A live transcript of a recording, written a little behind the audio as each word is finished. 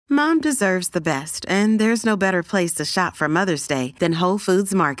Mom deserves the best, and there's no better place to shop for Mother's Day than Whole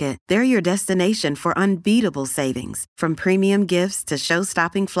Foods Market. They're your destination for unbeatable savings, from premium gifts to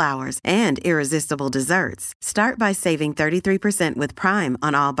show-stopping flowers and irresistible desserts. Start by saving 33% with Prime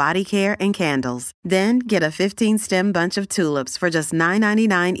on all body care and candles. Then get a 15-stem bunch of tulips for just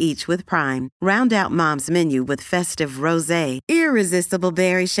 $9.99 each with Prime. Round out Mom's menu with festive rosé, irresistible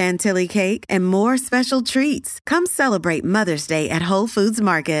berry chantilly cake, and more special treats. Come celebrate Mother's Day at Whole Foods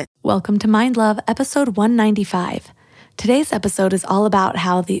Market. Welcome to Mind Love, episode 195. Today's episode is all about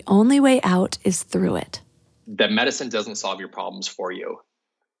how the only way out is through it. That medicine doesn't solve your problems for you.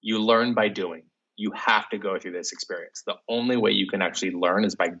 You learn by doing. You have to go through this experience. The only way you can actually learn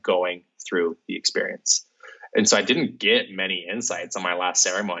is by going through the experience. And so I didn't get many insights on my last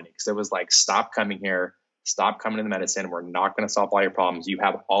ceremony because it was like, stop coming here, stop coming to the medicine. We're not going to solve all your problems. You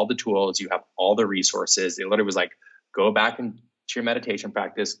have all the tools, you have all the resources. It literally was like, go back into your meditation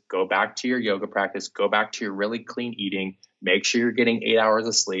practice, go back to your yoga practice, go back to your really clean eating, make sure you're getting 8 hours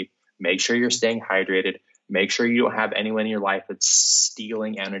of sleep, make sure you're staying hydrated, make sure you don't have anyone in your life that's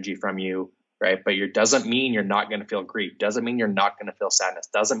stealing energy from you, right? But it doesn't mean you're not going to feel grief, doesn't mean you're not going to feel sadness,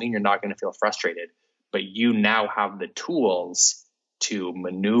 doesn't mean you're not going to feel frustrated, but you now have the tools to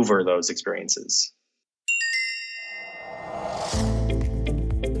maneuver those experiences.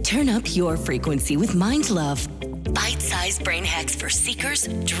 Turn up your frequency with Mind Love. Bite-sized brain hacks for seekers,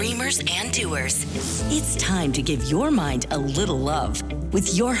 dreamers, and doers. It's time to give your mind a little love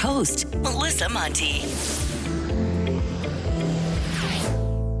with your host, Melissa Monti.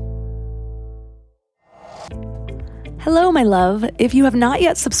 Hello, my love. If you have not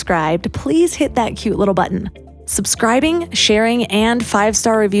yet subscribed, please hit that cute little button. Subscribing, sharing, and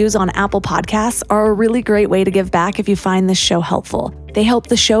 5-star reviews on Apple Podcasts are a really great way to give back if you find this show helpful. They help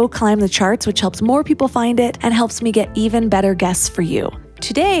the show climb the charts, which helps more people find it and helps me get even better guests for you.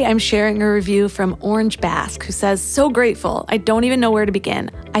 Today, I'm sharing a review from Orange Basque, who says, "So grateful. I don't even know where to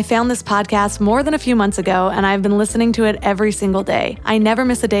begin. I found this podcast more than a few months ago, and I've been listening to it every single day. I never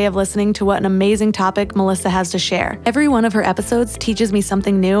miss a day of listening to what an amazing topic Melissa has to share. Every one of her episodes teaches me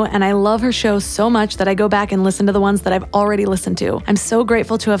something new, and I love her show so much that I go back and listen to the ones that I've already listened to. I'm so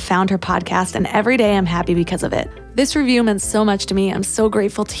grateful to have found her podcast, and every day I'm happy because of it." This review meant so much to me. I'm so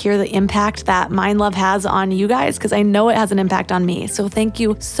grateful to hear the impact that Mind Love has on you guys, because I know it has an impact on me. So thank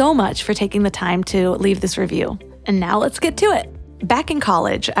you so much for taking the time to leave this review. And now let's get to it. Back in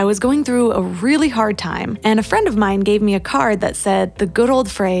college, I was going through a really hard time, and a friend of mine gave me a card that said the good old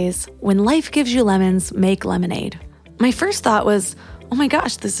phrase, "When life gives you lemons, make lemonade." My first thought was, oh my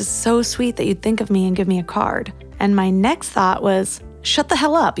gosh, this is so sweet that you'd think of me and give me a card. And my next thought was, shut the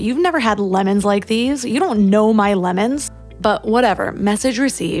hell up. You've never had lemons like these. You don't know my lemons. But whatever, message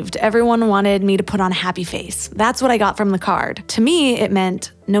received. Everyone wanted me to put on a happy face. That's what I got from the card. To me, it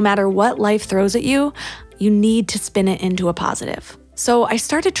meant no matter what life throws at you, you need to spin it into a positive. So I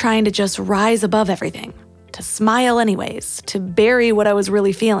started trying to just rise above everything, to smile anyways, to bury what I was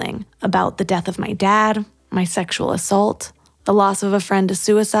really feeling about the death of my dad, my sexual assault, the loss of a friend to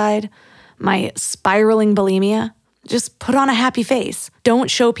suicide, my spiraling bulimia. Just put on a happy face.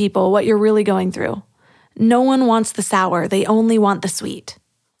 Don't show people what you're really going through. No one wants the sour, they only want the sweet.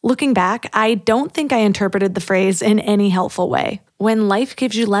 Looking back, I don't think I interpreted the phrase in any helpful way. When life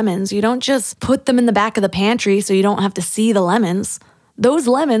gives you lemons, you don't just put them in the back of the pantry so you don't have to see the lemons. Those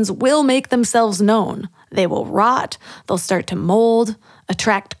lemons will make themselves known. They will rot, they'll start to mold,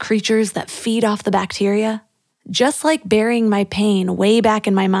 attract creatures that feed off the bacteria. Just like burying my pain way back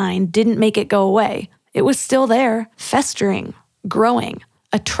in my mind didn't make it go away. It was still there, festering, growing,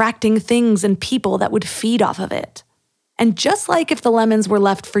 attracting things and people that would feed off of it. And just like if the lemons were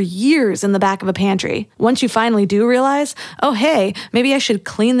left for years in the back of a pantry, once you finally do realize, oh hey, maybe I should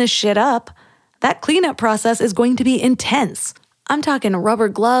clean this shit up, that cleanup process is going to be intense. I'm talking rubber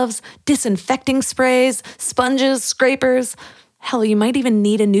gloves, disinfecting sprays, sponges, scrapers. Hell, you might even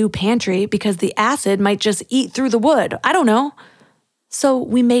need a new pantry because the acid might just eat through the wood. I don't know. So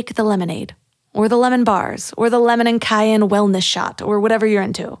we make the lemonade. Or the lemon bars, or the lemon and cayenne wellness shot, or whatever you're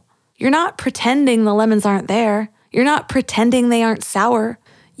into. You're not pretending the lemons aren't there. You're not pretending they aren't sour.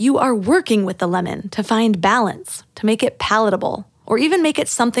 You are working with the lemon to find balance, to make it palatable, or even make it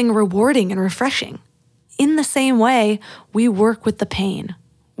something rewarding and refreshing. In the same way, we work with the pain.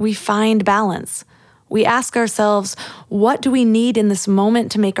 We find balance. We ask ourselves, what do we need in this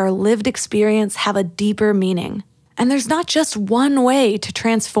moment to make our lived experience have a deeper meaning? And there's not just one way to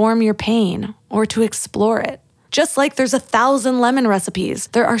transform your pain or to explore it. Just like there's 1,000 lemon recipes,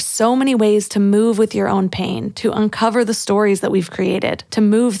 there are so many ways to move with your own pain, to uncover the stories that we've created, to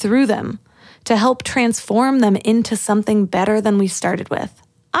move through them, to help transform them into something better than we started with.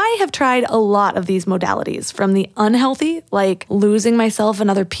 I have tried a lot of these modalities, from the unhealthy, like losing myself in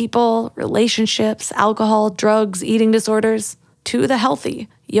other people, relationships, alcohol, drugs, eating disorders, to the healthy,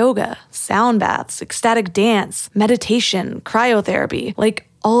 yoga, sound baths, ecstatic dance, meditation, cryotherapy, like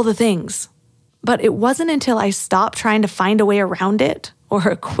all the things. But it wasn't until I stopped trying to find a way around it, or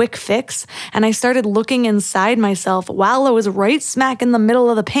a quick fix, and I started looking inside myself while I was right smack in the middle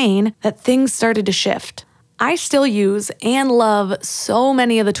of the pain, that things started to shift. I still use and love so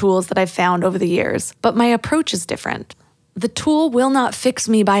many of the tools that I've found over the years, but my approach is different. The tool will not fix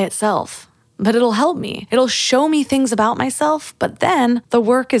me by itself, but it'll help me. It'll show me things about myself, but then the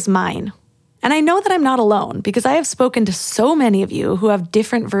work is mine. And I know that I'm not alone, because I have spoken to so many of you who have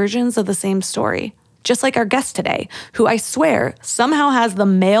different versions of the same story. Just like our guest today, who I swear somehow has the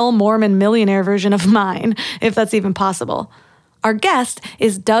male Mormon millionaire version of mine, if that's even possible. Our guest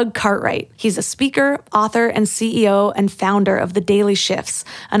is Doug Cartwright. He's a speaker, author, and CEO and founder of The Daily Shifts,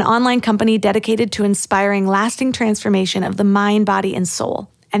 an online company dedicated to inspiring lasting transformation of the mind, body, and soul.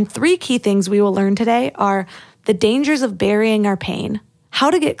 And 3 key things we will learn today are the dangers of burying our pain,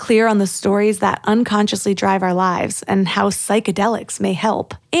 how to get clear on the stories that unconsciously drive our lives and how psychedelics may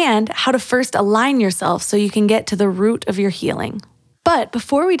help, and how to first align yourself so you can get to the root of your healing. But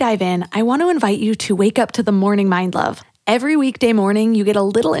before we dive in, I want to invite you to wake up to the morning mind love. Every weekday morning, you get a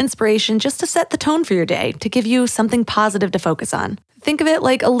little inspiration just to set the tone for your day, to give you something positive to focus on. Think of it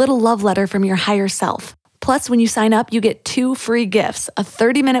like a little love letter from your higher self. Plus, when you sign up, you get 2 free gifts, a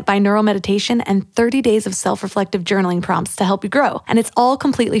 30-minute binaural meditation and 30 days of self-reflective journaling prompts to help you grow. And it's all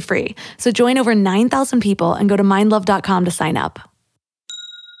completely free. So join over 9,000 people and go to mindlove.com to sign up.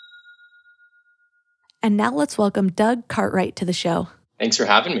 And now let's welcome Doug Cartwright to the show. Thanks for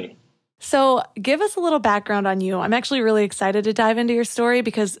having me. So give us a little background on you. I'm actually really excited to dive into your story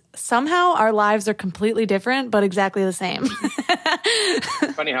because somehow our lives are completely different, but exactly the same.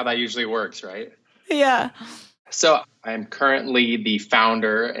 Funny how that usually works, right? Yeah. So I'm currently the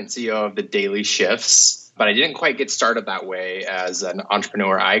founder and CEO of The Daily Shifts, but I didn't quite get started that way as an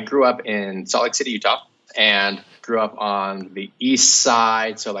entrepreneur. I grew up in Salt Lake City, Utah, and grew up on the east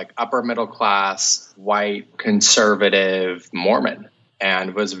side, so like upper middle class, white, conservative Mormon.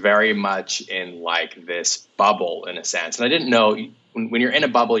 And was very much in like this bubble in a sense. And I didn't know, when you're in a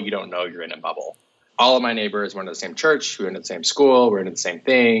bubble, you don't know you're in a bubble. All of my neighbors went to the same church, we went to the same school, we were into the same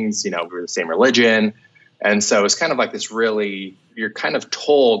things, we were the same religion. And so it's kind of like this really, you're kind of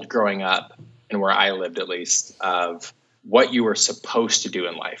told growing up, and where I lived at least, of what you were supposed to do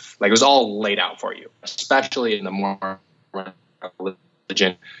in life. Like it was all laid out for you, especially in the Mormon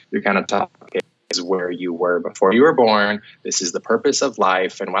religion. You're kind of taught, okay, is where you were before you were born. This is the purpose of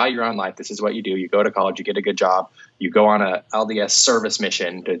life. And while you're on life, this is what you do. You go to college, you get a good job, you go on a LDS service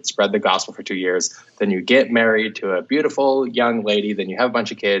mission to spread the gospel for 2 years. Then you get married to a beautiful young lady. Then you have a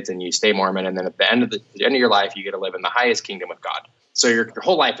bunch of kids and you stay Mormon. And then at the end of your life, you get to live in the highest kingdom with God. So your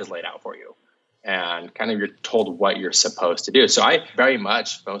whole life is laid out for you. And kind of you're told what you're supposed to do. So I very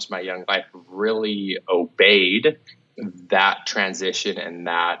much, most of my young life, really obeyed that transition and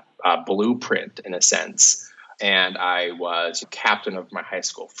that blueprint in a sense. And I was captain of my high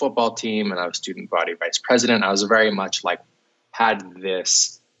school football team, and I was student body vice president. I was very much like, had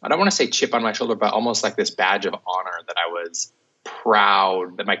this, I don't want to say chip on my shoulder, but almost like this badge of honor that I was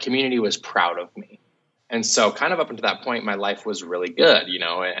proud, that my community was proud of me. And so kind of up until that point, my life was really good,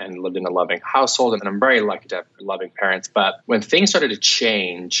 and lived in a loving household. And I'm very lucky to have loving parents. But when things started to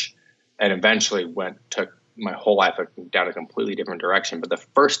change and eventually took my whole life down a completely different direction. But the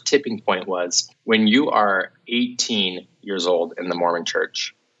first tipping point was when you are 18 years old in the Mormon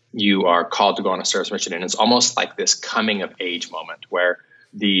church, you are called to go on a service mission. And it's almost like this coming of age moment where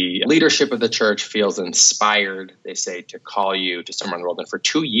the leadership of the church feels inspired, they say, to call you to somewhere in the world. And for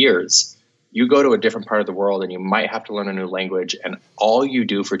 2 years, you go to a different part of the world and you might have to learn a new language. And all you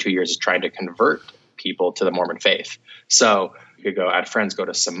do for 2 years is trying to convert people to the Mormon faith. So you could go, I had friends go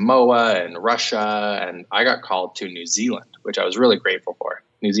to Samoa and Russia, and I got called to New Zealand, which I was really grateful for.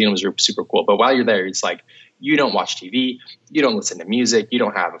 New Zealand was super cool. But while you're there, it's like, you don't watch TV, you don't listen to music, you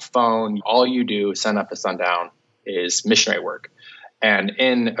don't have a phone. All you do, sun up to sundown, is missionary work. And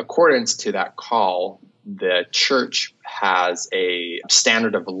in accordance to that call, the church has a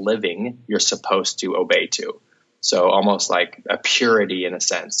standard of living you're supposed to obey to. So almost like a purity in a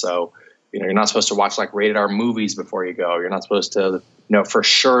sense. So you're not supposed to watch like rated R movies before you go. You're not supposed to, for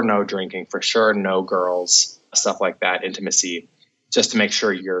sure no drinking, for sure no girls, stuff like that, intimacy, just to make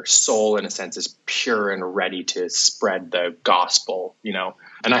sure your soul, in a sense, is pure and ready to spread the gospel,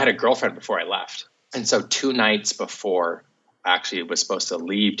 And I had a girlfriend before I left. And so 2 nights before I actually was supposed to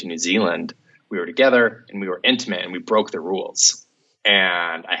leave to New Zealand, we were together and we were intimate and we broke the rules.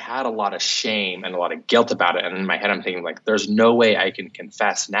 And I had a lot of shame and a lot of guilt about it. And in my head, I'm thinking like, there's no way I can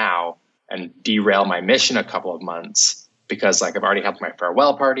confess now and derail my mission a couple of months, because like I've already had my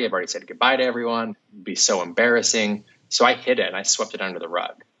farewell party. I've already said goodbye to everyone. It'd be so embarrassing. So I hid it and I swept it under the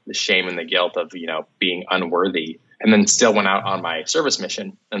rug, the shame and the guilt of, being unworthy, and then still went out on my service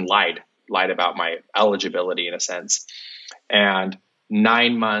mission and lied about my eligibility in a sense. And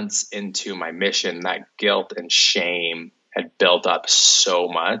 9 months into my mission, that guilt and shame had built up so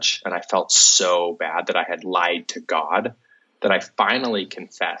much. And I felt so bad that I had lied to God that I finally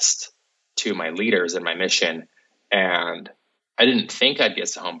confessed to my leaders in my mission. And I didn't think I'd get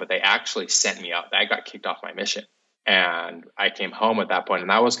to home, but they actually sent me out. I got kicked off my mission. And I came home at that point. And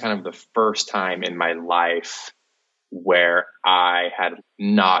that was kind of the first time in my life where I had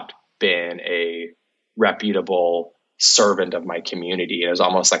not been a reputable servant of my community. It was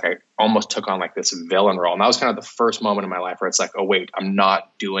almost like I almost took on like this villain role. And that was kind of the first moment in my life where it's like, oh, wait, I'm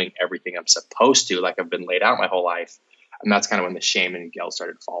not doing everything I'm supposed to, like I've been laid out my whole life. And that's kind of when the shame and guilt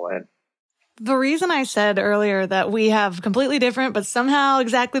started to fall in. The reason I said earlier that we have completely different, but somehow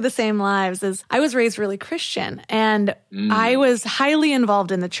exactly the same lives is I was raised really Christian, and I was highly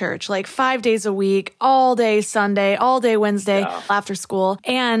involved in the church, like 5 days a week, all day Sunday, all day Wednesday after school.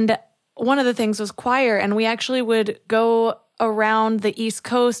 And one of the things was choir, and we actually would go around the East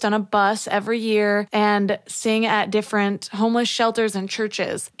Coast on a bus every year and sing at different homeless shelters and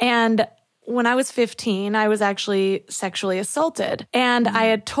churches. And when I was 15, I was actually sexually assaulted. And I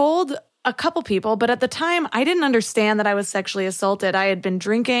had told a couple people, but at the time I didn't understand that I was sexually assaulted. I had been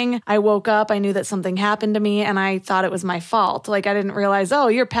drinking. I woke up, I knew that something happened to me, and I thought it was my fault. Like I didn't realize, oh,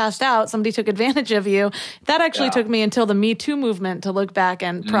 you're passed out. Somebody took advantage of you. That actually took me until the Me Too movement to look back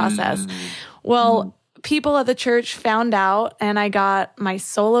and process. Well, people at the church found out, and I got my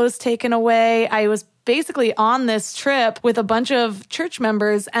solos taken away. I was basically on this trip with a bunch of church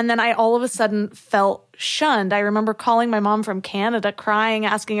members, and then I all of a sudden felt shunned. I remember calling my mom from Canada, crying,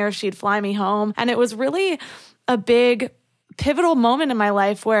 asking her if she'd fly me home. And it was really a big pivotal moment in my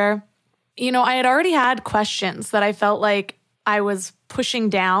life where, I had already had questions that I felt like I was pushing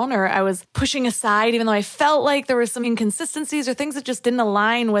down or I was pushing aside, even though I felt like there were some inconsistencies or things that just didn't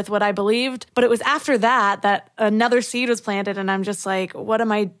align with what I believed. But it was after that another seed was planted, and I'm just like, what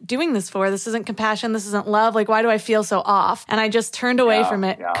am I doing this for? This isn't compassion. This isn't love. Like, why do I feel so off? And I just turned away from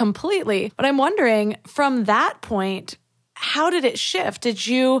it completely. But I'm wondering, from that point, how did it shift? Did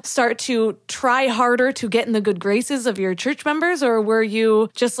you start to try harder to get in the good graces of your church members, or were you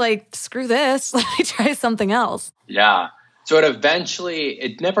just like, screw this, let me try something else? Yeah. So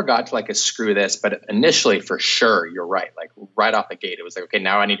it never got to like a screw this, but initially for sure, you're right. Like right off the gate, it was like, okay,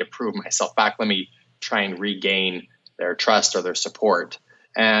 now I need to prove myself back. Let me try and regain their trust or their support.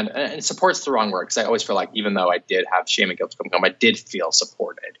 And support's the wrong word, because I always feel like even though I did have shame and guilt come home, I did feel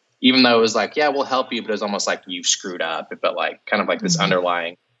supported. Even though it was like, yeah, we'll help you, but it was almost like you screwed up, but like kind of like this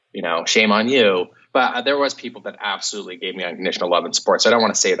underlying, shame on you. But there was people that absolutely gave me unconditional love and support. So I don't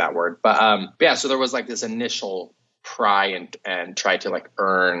want to say that word, but yeah. So there was like this initial pry and try to like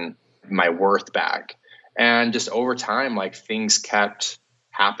earn my worth back. And just over time, like things kept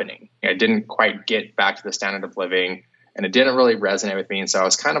happening. I didn't quite get back to the standard of living, and it didn't really resonate with me. And so I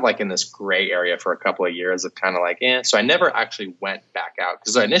was kind of like in this gray area for a couple of years of kind of like, So I never actually went back out,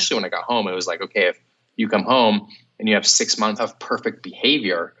 because initially when I got home, it was like, okay, if you come home and you have 6 months of perfect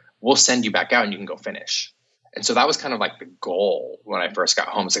behavior, we'll send you back out and you can go finish. And so that was kind of like the goal when I first got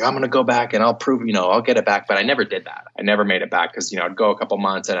home. It's like, I'm going to go back and I'll prove, I'll get it back. But I never did that. I never made it back because, I'd go a couple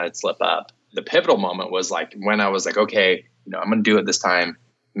months and I'd slip up. The pivotal moment was like when I was like, okay, I'm going to do it this time.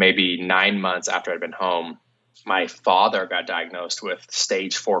 Maybe 9 months after I'd been home, my father got diagnosed with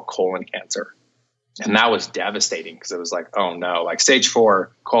stage 4 colon cancer. And that was devastating, because it was like, oh no, like stage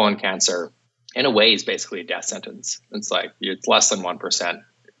 4 colon cancer in a way is basically a death sentence. It's like, it's less than 1%,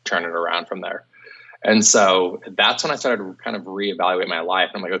 turn it around from there. And so that's when I started to kind of reevaluate my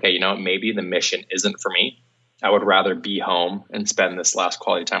life. I'm like, okay, maybe the mission isn't for me. I would rather be home and spend this last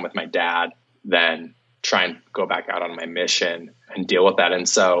quality time with my dad than try and go back out on my mission and deal with that. And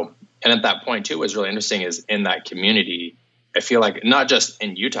at that point too, what's really interesting is in that community, I feel like not just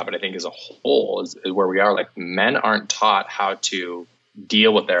in Utah, but I think as a whole is where we are, like men aren't taught how to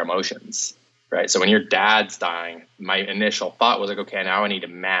deal with their emotions, right? So when your dad's dying, my initial thought was like, okay, now I need to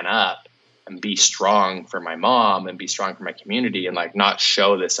man up and be strong for my mom and be strong for my community and like not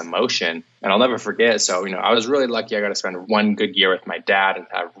show this emotion. And I'll never forget. So, I was really lucky. I got to spend 1 good year with my dad and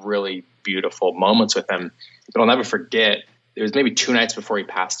have really beautiful moments with him. But I'll never forget, it was maybe 2 nights before he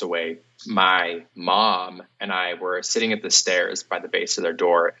passed away. My mom and I were sitting at the stairs by the base of their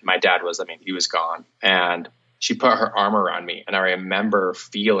door. My dad was, he was gone. And she put her arm around me, and I remember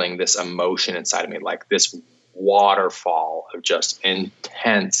feeling this emotion inside of me, like this waterfall of just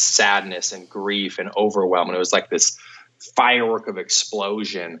intense sadness and grief and overwhelm. And it was like this firework of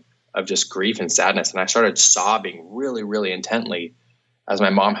explosion of just grief and sadness. And I started sobbing really, really intently as my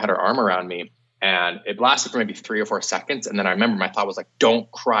mom had her arm around me. And it lasted for maybe 3 or 4 seconds. And then I remember my thought was like, don't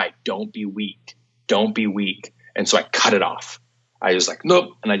cry. Don't be weak. Don't be weak. And so I cut it off. I was like,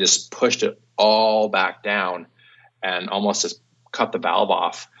 nope. And I just pushed it all back down and almost just cut the valve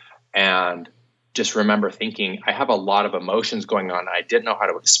off. And just remember thinking, I have a lot of emotions going on. I didn't know how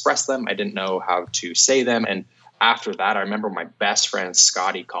to express them. I didn't know how to say them. And after that, I remember my best friend,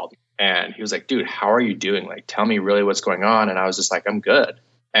 Scotty, called me, and he was like, dude, how are you doing? Like, tell me really what's going on. And I was just like, I'm good.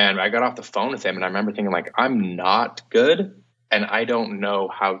 And I got off the phone with him, and I remember thinking like, I'm not good. And I don't know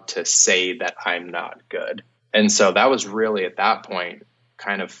how to say that I'm not good. And so that was really at that point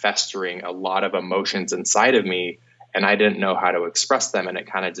kind of festering a lot of emotions inside of me. And I didn't know how to express them. And it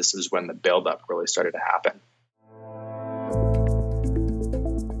kind of just was when the buildup really started to happen.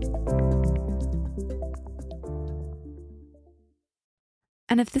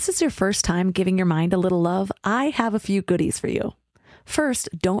 And if this is your first time giving your mind a little love, I have a few goodies for you. First,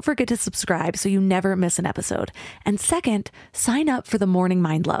 don't forget to subscribe so you never miss an episode. And second, sign up for the Morning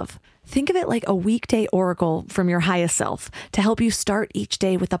Mind Love. Think of it like a weekday oracle from your highest self to help you start each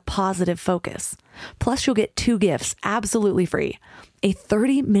day with a positive focus. Plus, you'll get 2 gifts absolutely free: a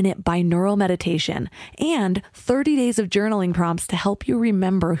 30-minute binaural meditation and 30 days of journaling prompts to help you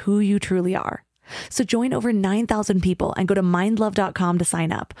remember who you truly are. So join over 9,000 people and go to mindlove.com to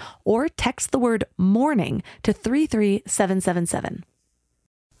sign up, or text the word morning to 33777.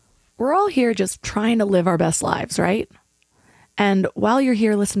 We're all here just trying to live our best lives, right? And while you're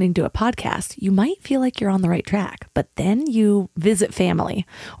here listening to a podcast, you might feel like you're on the right track, but then you visit family,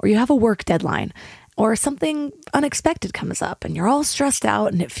 or you have a work deadline, or something unexpected comes up and you're all stressed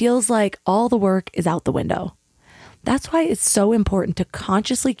out and it feels like all the work is out the window. That's why it's so important to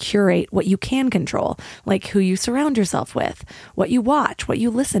consciously curate what you can control, like who you surround yourself with, what you watch, what you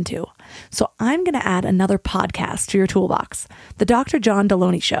listen to. So I'm going to add another podcast to your toolbox, The Dr. John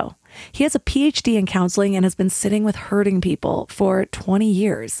Deloney Show. He has a PhD in counseling and has been sitting with hurting people for 20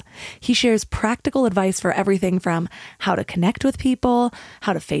 years. He shares practical advice for everything from how to connect with people,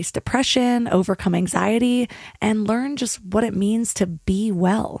 how to face depression, overcome anxiety, and learn just what it means to be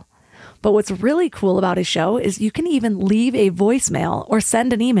well. But what's really cool about his show is you can even leave a voicemail or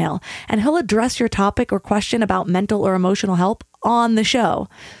send an email, and he'll address your topic or question about mental or emotional help on the show.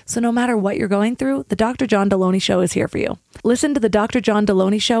 So no matter what you're going through, the Dr. John Deloney Show is here for you. Listen to the Dr. John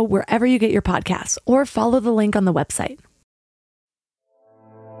Deloney Show wherever you get your podcasts, or follow the link on the website.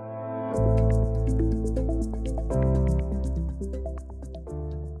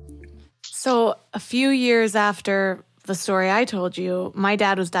 So a few years after the story I told you, my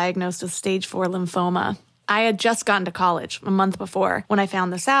dad was diagnosed with stage 4 lymphoma. I had just gotten to college a month before when I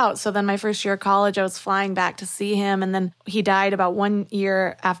found this out. So then my first year of college, I was flying back to see him. And then he died about 1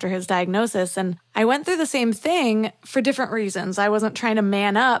 year after his diagnosis. And I went through the same thing for different reasons. I wasn't trying to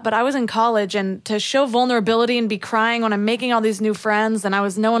man up, but I was in college, and to show vulnerability and be crying when I'm making all these new friends, and I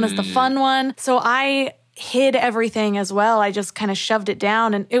was known as the fun one. So I hid everything as well. I just kind of shoved it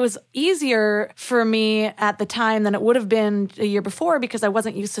down, and it was easier for me at the time than it would have been a year before, because I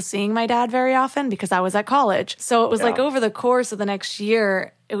wasn't used to seeing my dad very often because I was at college. So it was like over the course of the next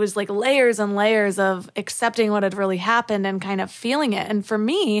year, it was like layers and layers of accepting what had really happened and kind of feeling it. And for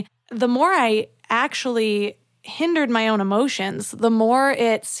me, the more I actually hindered my own emotions, the more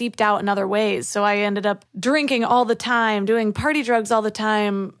it seeped out in other ways. So I ended up drinking all the time, doing party drugs all the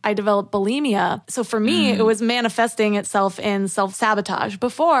time. I developed bulimia. So for me, it was manifesting itself in self-sabotage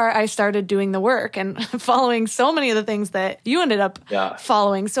before I started doing the work and following so many of the things that you ended up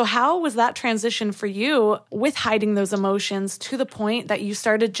following. So how was that transition for you with hiding those emotions to the point that you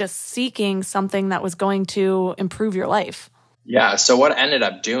started just seeking something that was going to improve your life? Yeah. So what I ended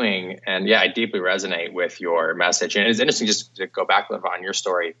up doing, and I deeply resonate with your message. And it's interesting just to go back on your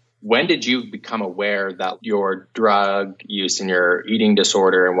story. When did you become aware that your drug use and your eating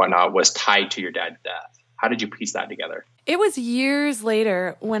disorder and whatnot was tied to your dad's death? How did you piece that together? It was years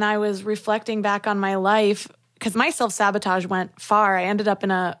later when I was reflecting back on my life, because my self-sabotage went far. I ended up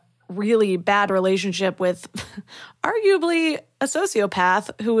in a really bad relationship with arguably a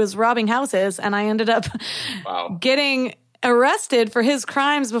sociopath who was robbing houses. And I ended up getting arrested for his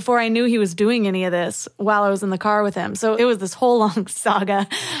crimes before I knew he was doing any of this while I was in the car with him. So it was this whole long saga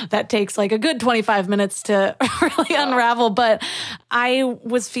that takes like a good 25 minutes to really unravel. But I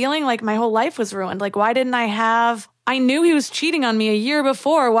was feeling like my whole life was ruined. Like, why didn't I have I knew he was cheating on me a year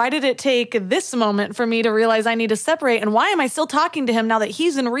before. Why did it take this moment for me to realize I need to separate? And why am I still talking to him now that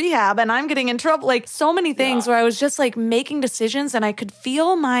he's in rehab and I'm getting in trouble? Like so many things where I was just like making decisions and I could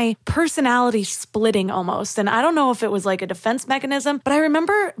feel my personality splitting almost. And I don't know if it was like a defense mechanism, but I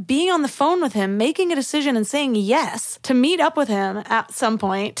remember being on the phone with him, making a decision and saying yes to meet up with him at some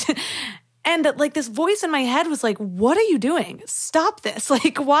point. And like this voice in my head was like, what are you doing? Stop this.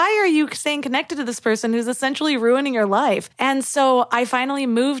 Like, why are you staying connected to this person who's essentially ruining your life? And so I finally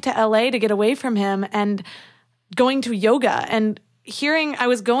moved to LA to get away from him and going to yoga and I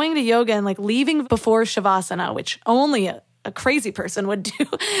was going to yoga and like leaving before Shavasana, which only a crazy person would do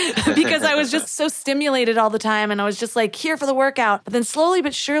because I was just so stimulated all the time. And I was just like here for the workout. But then slowly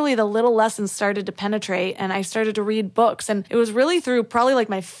but surely the little lessons started to penetrate and I started to read books. And it was really through probably like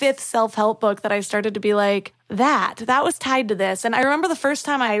my 5th self-help book that I started to be like, that was tied to this. And I remember the first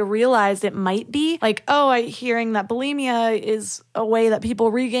time I realized it might be like, hearing that bulimia is a way that people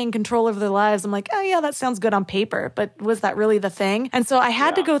regain control over their lives. I'm like, oh yeah, that sounds good on paper, but was that really the thing? And so I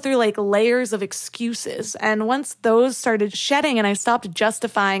had to go through like layers of excuses. And once those started shedding and I stopped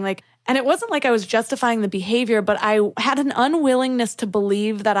justifying and it wasn't like I was justifying the behavior, but I had an unwillingness to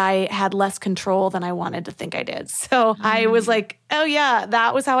believe that I had less control than I wanted to think I did. So I was like, oh yeah,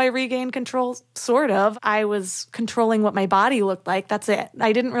 that was how I regained control, sort of. I was controlling what my body looked like. That's it.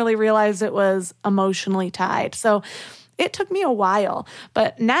 I didn't really realize it was emotionally tied. So it took me a while.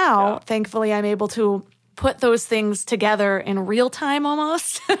 But now, thankfully, I'm able to put those things together in real time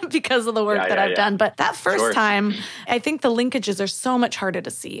almost because of the work that I've done. But that first time, I think the linkages are so much harder to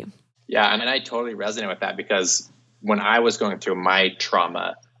see. Yeah, and I totally resonate with that because when I was going through my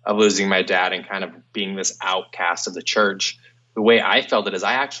trauma of losing my dad and kind of being this outcast of the church, the way I felt it is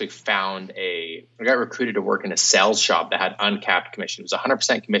I actually I got recruited to work in a sales job that had uncapped commission. It was a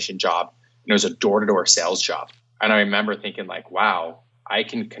 100% commission job, and it was a door-to-door sales job. And I remember thinking like, wow, I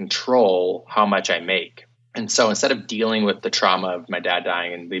can control how much I make. And so instead of dealing with the trauma of my dad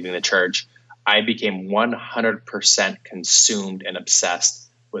dying and leaving the church, I became 100% consumed and obsessed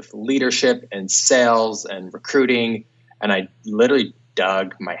with leadership and sales and recruiting. And I literally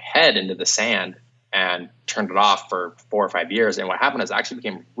dug my head into the sand and turned it off for 4 or 5 years. And what happened is I actually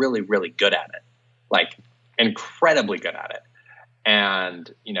became really, really good at it, like incredibly good at it.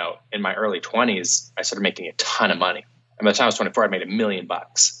 And, in my early 20s, I started making a ton of money. And by the time I was 24, I made $1 million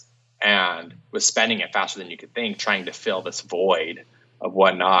and was spending it faster than you could think, trying to fill this void of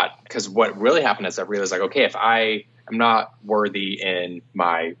whatnot. Because what really happened is I realized okay, if I'm not worthy in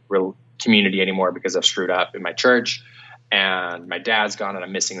my real community anymore because I've screwed up in my church and my dad's gone and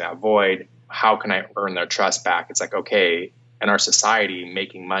I'm missing that void. How can I earn their trust back? It's like, okay, in our society,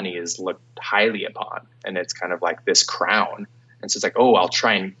 making money is looked highly upon and it's kind of like this crown. And so it's like, I'll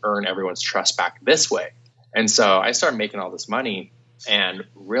try and earn everyone's trust back this way. And so I started making all this money and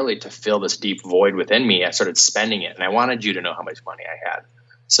really to fill this deep void within me, I started spending it and I wanted you to know how much money I had.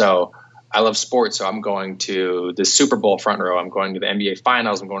 So I love sports, so I'm going to the Super Bowl front row. I'm going to the NBA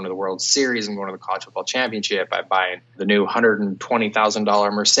Finals. I'm going to the World Series. I'm going to the College Football Championship. I buy the new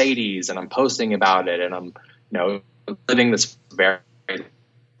 $120,000 Mercedes, and I'm posting about it. And I'm, living this very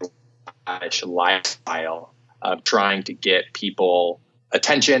lifestyle of trying to get people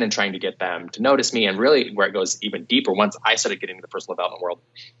attention and trying to get them to notice me. And really, where it goes even deeper, once I started getting into the personal development world,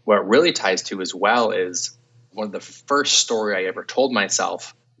 what it really ties to as well is one of the first story I ever told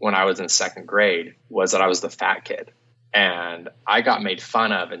myself when I was in 2nd grade was that I was the fat kid. And I got made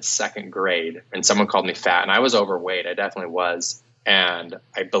fun of in 2nd grade and someone called me fat and I was overweight. I definitely was. And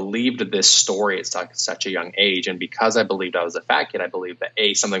I believed this story at such a young age. And because I believed I was a fat kid, I believed that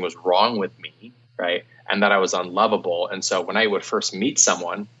something was wrong with me, right? And that I was unlovable. And so when I would first meet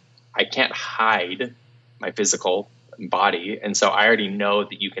someone, I can't hide my physical body. And so I already know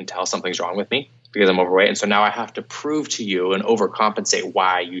that you can tell something's wrong with me because I'm overweight. And so now I have to prove to you and overcompensate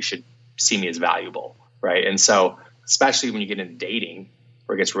why you should see me as valuable, right? And so especially when you get into dating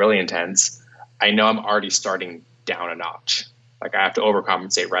where it gets really intense, I know I'm already starting down a notch. Like I have to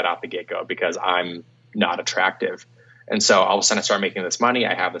overcompensate right off the get-go because I'm not attractive. And so all of a sudden I start making this money.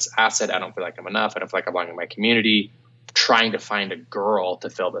 I have this asset. I don't feel like I'm enough. I don't feel like I belong in my community, trying to find a girl to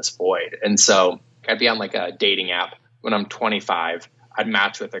fill this void. And so I'd be on like a dating app when I'm 25. I'd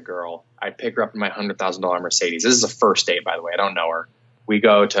match with a girl. I'd pick her up in my $100,000 Mercedes. This is a first date, by the way. I don't know her. We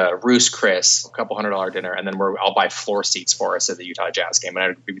go to Roost Chris, a couple $100 dinner, and then I'll buy floor seats for us at the Utah Jazz game.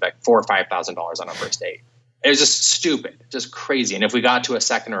 And it'd be like $4,000 or $5,000 on a first date. It was just stupid, just crazy. And if we got to a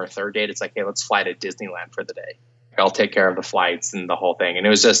second or a third date, it's like, hey, let's fly to Disneyland for the day. I'll take care of the flights and the whole thing. And it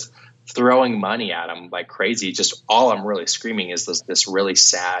was just throwing money at him like crazy. Just all I'm really screaming is this really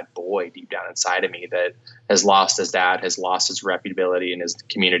sad boy deep down inside of me that has lost his dad, has lost his reputability in his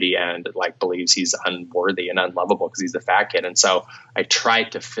community, and like believes he's unworthy and unlovable because he's the fat kid. And so I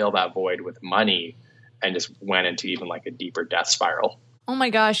tried to fill that void with money and just went into even like a deeper death spiral. Oh my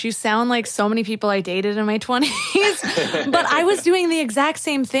gosh, you sound like so many people I dated in my 20s. But I was doing the exact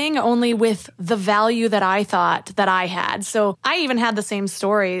same thing, only with the value that I thought that I had. So I even had the same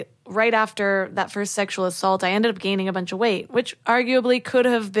story. Right after that first sexual assault, I ended up gaining a bunch of weight, which arguably could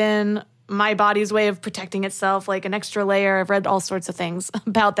have been my body's way of protecting itself, like an extra layer. I've read all sorts of things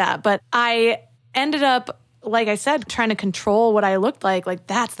about that. But I ended up, like I said, trying to control what I looked like. Like,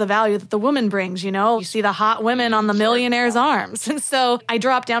 that's the value that the woman brings, you know? You see the hot women on the millionaire's arms. And so I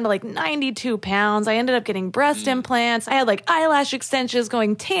dropped down to like 92 pounds. I ended up getting breast implants. I had like eyelash extensions,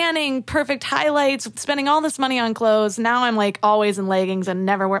 going tanning, perfect highlights, spending all this money on clothes. Now I'm like always in leggings and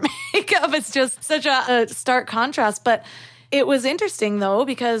never wear makeup. It's just such a stark contrast. But it was interesting though,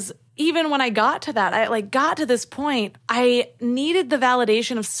 because even when I got to that, I got to this point, I needed the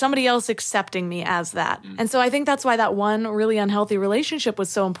validation of somebody else accepting me as that. And so I think that's why that one really unhealthy relationship was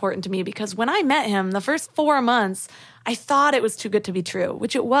so important to me, because when I met him, the first 4 months, I thought it was too good to be true,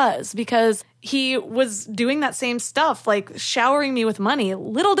 which it was, because he was doing that same stuff, like showering me with money.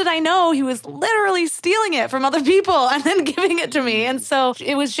 Little did I know he was literally stealing it from other people and then giving it to me. And so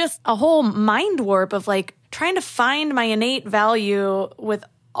it was just a whole mind warp of like trying to find my innate value with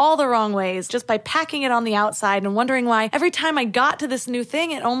all the wrong ways, just by packing it on the outside and wondering why every time I got to this new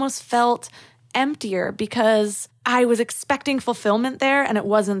thing, it almost felt emptier because I was expecting fulfillment there and it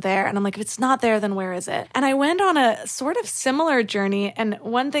wasn't there. And I'm like, if it's not there, then where is it? And I went on a sort of similar journey. And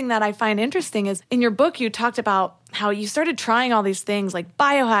one thing that I find interesting is in your book, you talked about how you started trying all these things like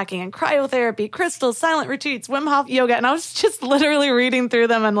biohacking and cryotherapy, crystals, silent retreats, Wim Hof yoga. And I was just literally reading through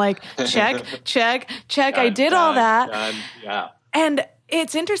them and like, check. I did all that. Yeah. And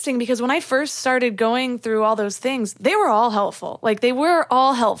it's interesting because when I first started going through all those things, they were all helpful. Like they were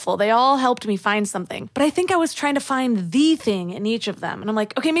all helpful. They all helped me find something. But I think I was trying to find the thing in each of them. And I'm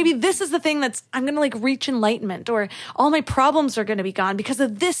like, okay, maybe this is the thing I'm going to like reach enlightenment, or all my problems are going to be gone because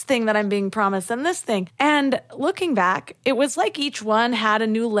of this thing that I'm being promised and this thing. And looking back, it was like each one had a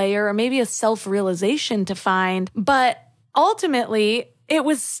new layer or maybe a self-realization to find. But ultimately, it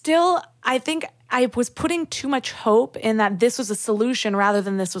was still, I think, I was putting too much hope in that this was a solution rather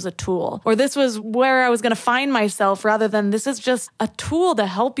than this was a tool, or this was where I was going to find myself rather than this is just a tool to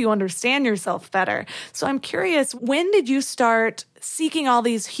help you understand yourself better. So I'm curious, when did you start seeking all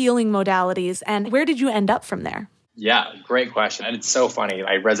these healing modalities and where did you end up from there? Yeah, great question. And it's so funny.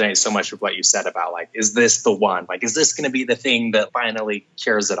 I resonate so much with what you said about like, is this the one? Like, is this going to be the thing that finally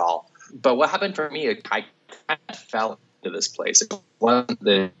cures it all? But what happened for me, I kind of fell to this place. It wasn't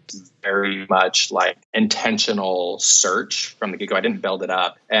this very much like intentional search from the get-go. I didn't build it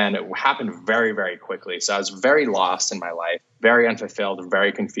up, and it happened very, very quickly. So I was very lost in my life, very unfulfilled,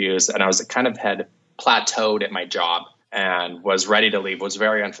 very confused, and I was kind of had plateaued at my job and was ready to leave. Was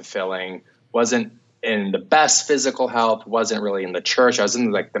very unfulfilling. Wasn't in the best physical health. Wasn't really in the church. I was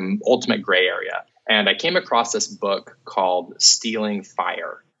in like the ultimate gray area. And I came across this book called Stealing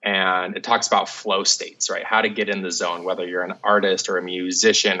Fire. And it talks about flow states, right? How to get in the zone, whether you're an artist or a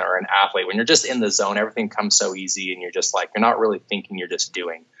musician or an athlete. When you're just in the zone, everything comes so easy and you're just like, you're not really thinking, you're just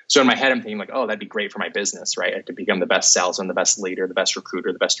doing. So in my head, I'm thinking like, oh, that'd be great for my business, right? I could become the best salesman, the best leader, the best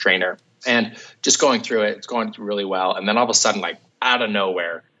recruiter, the best trainer. And just going through it, it's going through really well. And then all of a sudden, like out of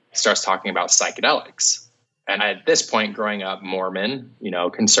nowhere, it starts talking about psychedelics. And at this point, growing up Mormon,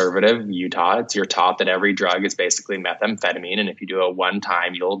 conservative Utah, you're taught that every drug is basically methamphetamine. And if you do it one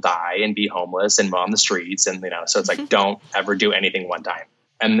time, you'll die and be homeless and on the streets. And, so it's like, don't ever do anything one time.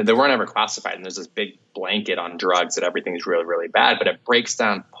 And they weren't ever classified. And there's this big blanket on drugs that everything's really, really bad. But it breaks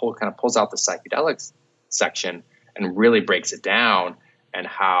down, pulls out the psychedelics section and really breaks it down, and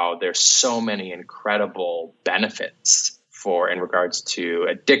how there's so many incredible benefits in regards to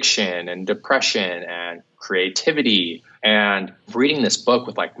addiction and depression and creativity. And reading this book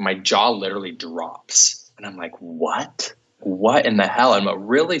with like my jaw literally drops. And I'm like, what in the hell? And what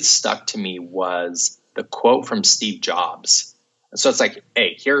really stuck to me was the quote from Steve Jobs. And so it's like,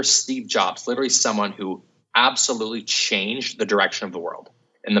 hey, here's Steve Jobs, literally someone who absolutely changed the direction of the world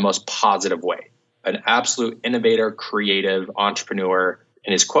in the most positive way. An absolute innovator, creative entrepreneur.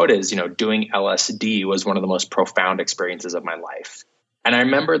 And his quote is, doing LSD was one of the most profound experiences of my life. And I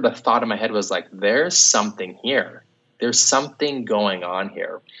remember the thought in my head was like, there's something here. There's something going on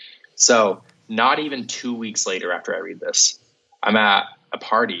here. So not even 2 weeks later after I read this, I'm at a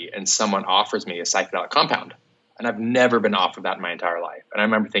party and someone offers me a psychedelic compound. And I've never been offered that in my entire life. And I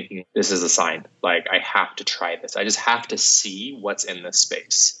remember thinking, this is a sign. Like, I have to try this. I just have to see what's in this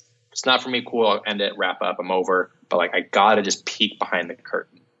space. If it's not for me, cool, I'll end it, wrap up, I'm over. But like, I got to just peek behind the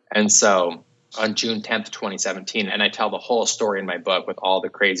curtain. And so on June 10th, 2017, and I tell the whole story in my book with all the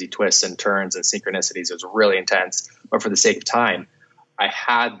crazy twists and turns and synchronicities. It was really intense. But for the sake of time, I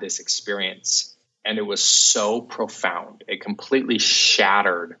had this experience and it was so profound. It completely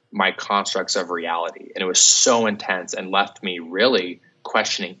shattered my constructs of reality. And it was so intense and left me really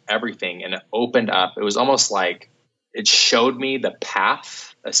questioning everything. And it opened up. It was almost like it showed me the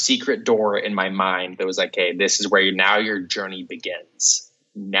path, a secret door in my mind that was like, hey, this is where now your journey begins.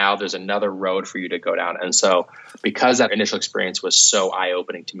 Now there's another road for you to go down. And so because that initial experience was so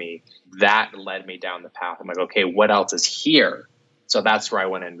eye-opening to me, that led me down the path. I'm like, okay, what else is here? So that's where I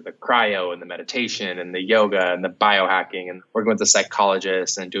went into the cryo and the meditation and the yoga and the biohacking and working with the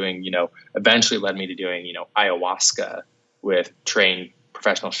psychologist and doing, eventually led me to doing, ayahuasca with trained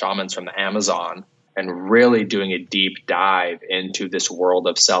professional shamans from the Amazon and really doing a deep dive into this world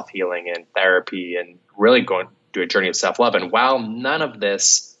of self-healing and therapy and really going to a journey of self-love. And while none of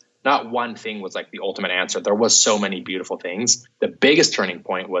this, not one thing was like the ultimate answer, there was so many beautiful things. The biggest turning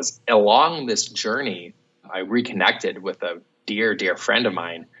point was along this journey, I reconnected with a dear, dear friend of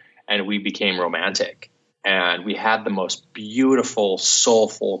mine, and we became romantic. And we had the most beautiful,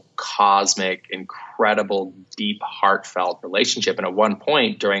 soulful, cosmic, incredible, deep, heartfelt relationship. And at one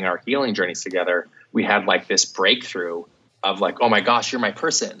point during our healing journeys together, we had like this breakthrough of like, oh my gosh, you're my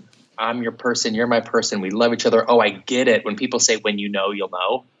person. I'm your person. You're my person. We love each other. Oh, I get it. When people say, when you know, you'll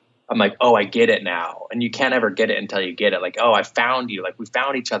know. I'm like, oh, I get it now. And you can't ever get it until you get it. Like, oh, I found you. Like, we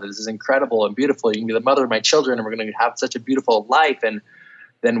found each other. This is incredible and beautiful. You can be the mother of my children and we're going to have such a beautiful life. And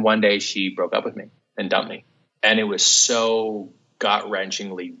then one day she broke up with me and dumped me. And it was so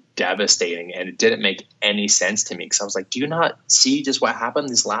gut-wrenchingly devastating. And it didn't make any sense to me because I was like, do you not see just what happened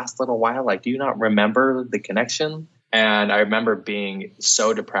this last little while? Like, do you not remember the connection? And I remember being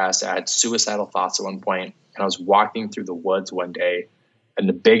so depressed. I had suicidal thoughts at one point, and I was walking through the woods one day. And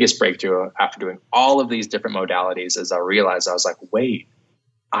the biggest breakthrough after doing all of these different modalities is I realized, I was like, wait,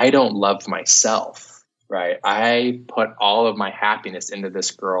 I don't love myself, right? I put all of my happiness into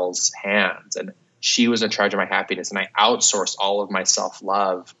this girl's hands and she was in charge of my happiness. And I outsourced all of my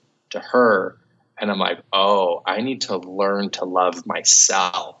self-love to her. And I'm like, oh, I need to learn to love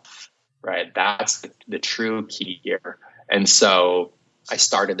myself, right? That's the true key here. And so I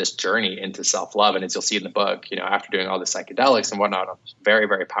started this journey into self-love. And as you'll see in the book, after doing all the psychedelics and whatnot, it was very,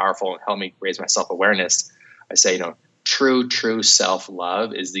 very powerful and helped me raise my self-awareness. I say, true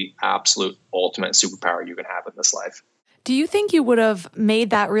self-love is the absolute ultimate superpower you can have in this life. Do you think you would have made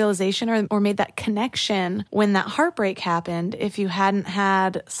that realization or made that connection when that heartbreak happened if you hadn't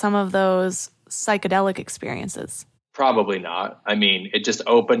had some of those psychedelic experiences? Probably not. I mean, it just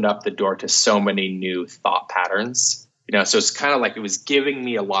opened up the door to so many new thought patterns. So it's kind of like it was giving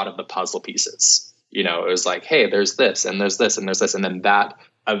me a lot of the puzzle pieces. It was like, hey, there's this and there's this and there's this. And then that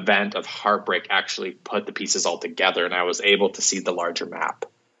event of heartbreak actually put the pieces all together and I was able to see the larger map.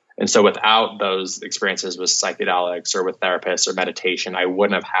 And so without those experiences with psychedelics or with therapists or meditation, I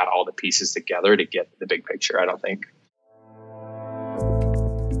wouldn't have had all the pieces together to get the big picture, I don't think.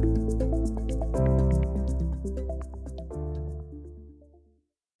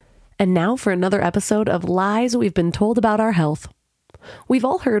 And now for another episode of Lies We've Been Told About Our Health. We've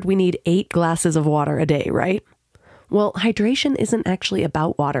all heard we need 8 glasses of water a day, right? Well, hydration isn't actually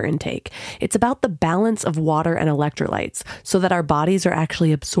about water intake. It's about the balance of water and electrolytes so that our bodies are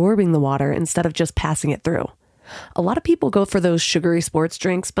actually absorbing the water instead of just passing it through. A lot of people go for those sugary sports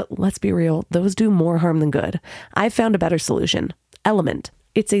drinks, but let's be real, those do more harm than good. I've found a better solution. Element.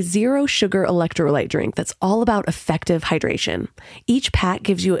 It's a zero sugar electrolyte drink that's all about effective hydration. Each pack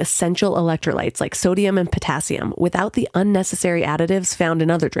gives you essential electrolytes like sodium and potassium without the unnecessary additives found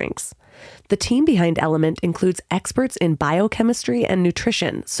in other drinks. The team behind Element includes experts in biochemistry and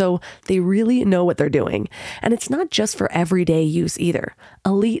nutrition, so they really know what they're doing. And it's not just for everyday use either.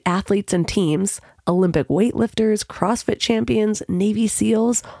 Elite athletes and teams, Olympic weightlifters, CrossFit champions, Navy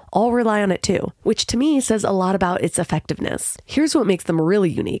SEALs, all rely on it too, which to me says a lot about its effectiveness. Here's what makes them really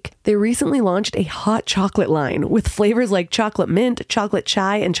unique. They recently launched a hot chocolate line with flavors like chocolate mint, chocolate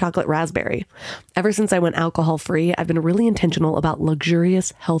chai, and chocolate raspberry. Ever since I went alcohol-free, I've been really intentional about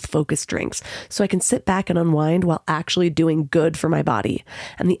luxurious, health-focused drinks, so I can sit back and unwind while actually doing good for my body.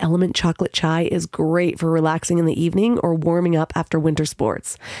 And the Element chocolate chai is great for relaxing in the evening or warming up after winter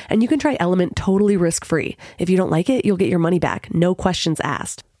sports. And you can try Element totally risk-free. If you don't like it, you'll get your money back, no questions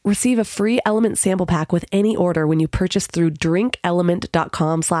asked. Receive a free Element sample pack with any order when you purchase through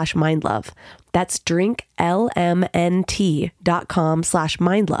drinkelement.com/mindlove. That's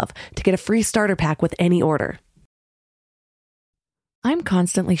drinklmnt.com/mindlove to get a free starter pack with any order. I'm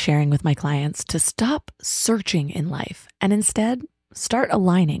constantly sharing with my clients to stop searching in life and instead start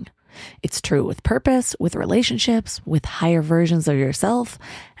aligning. It's true with purpose, with relationships, with higher versions of yourself,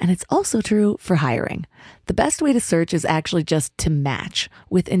 and it's also true for hiring. The best way to search is actually just to match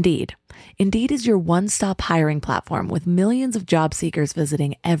with Indeed. Indeed is your one-stop hiring platform with millions of job seekers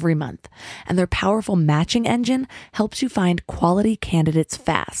visiting every month, and their powerful matching engine helps you find quality candidates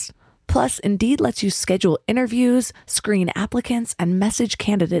fast. Plus, Indeed lets you schedule interviews, screen applicants, and message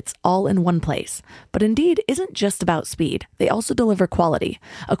candidates all in one place. But Indeed isn't just about speed. They also deliver quality.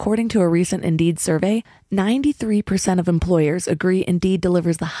 According to a recent Indeed survey, 93% of employers agree Indeed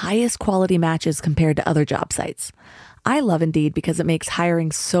delivers the highest quality matches compared to other job sites. I love Indeed because it makes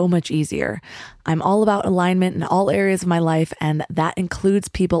hiring so much easier. I'm all about alignment in all areas of my life, and that includes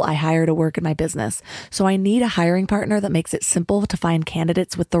people I hire to work in my business. So I need a hiring partner that makes it simple to find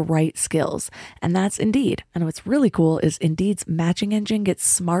candidates with the right skills. And that's Indeed. And what's really cool is Indeed's matching engine gets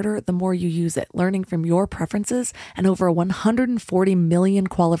smarter the more you use it, learning from your preferences and over 140 million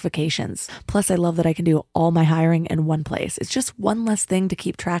qualifications. Plus, I love that I can do all my hiring in one place. It's just one less thing to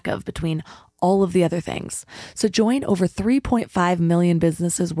keep track of between all of the other things. So join over 3.5 million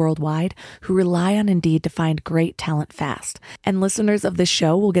businesses worldwide who rely on Indeed to find great talent fast. And listeners of this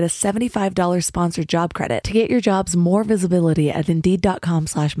show will get a $75 sponsored job credit to get your jobs more visibility at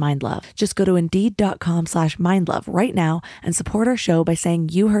Indeed.com/mindlove. Just go to Indeed.com/mindlove right now and support our show by saying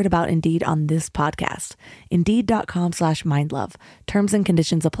you heard about Indeed on this podcast. Indeed.com/mindlove. Terms and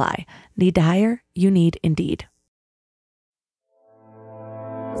conditions apply. Need to hire? You need Indeed.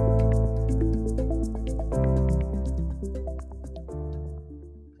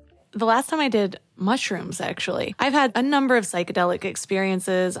 The last time I did mushrooms, actually, I've had a number of psychedelic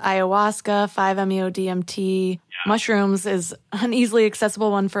experiences, ayahuasca, 5-MeO-DMT. Mushrooms is an easily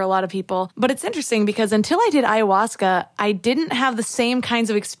accessible one for a lot of people. But it's interesting because until I did ayahuasca, I didn't have the same kinds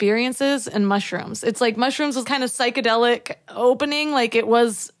of experiences in mushrooms. It's like mushrooms was kind of psychedelic opening, like it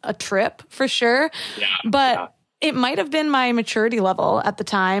was a trip for sure. But it might have been my maturity level at the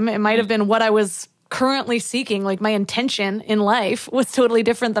time. It might have been what I was currently seeking. Like my intention in life was totally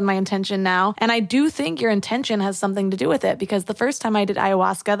different than my intention now. And I do think your intention has something to do with it, because the first time I did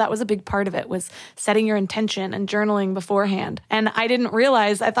ayahuasca, that was a big part of it, was setting your intention and journaling beforehand. And I didn't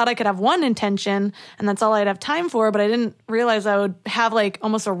realize, I thought I could have one intention and that's all I'd have time for, but I didn't realize I would have like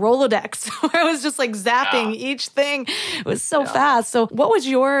almost a Rolodex where I was just like zapping each thing. It was so fast. So what was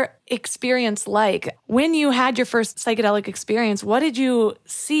your experience like when you had your first psychedelic experience? What did you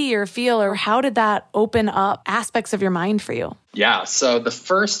see or feel, or how did that open up aspects of your mind for you? Yeah. So the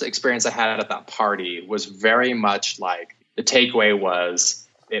first experience I had at that party was very much like, the takeaway was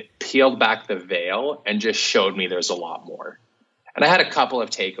it peeled back the veil and just showed me there's a lot more. And I had a couple of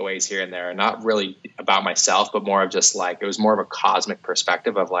takeaways here and there, not really about myself, but more of just like, it was more of a cosmic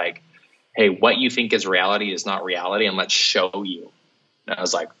perspective of like, hey, what you think is reality is not reality, and let's show you. And I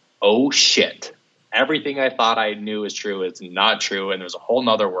was like, oh shit, everything I thought I knew is true is not true. And there's a whole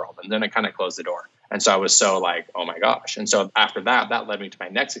nother world. And then I kind of closed the door. And so I was so like, oh my gosh. And so after that, that led me to my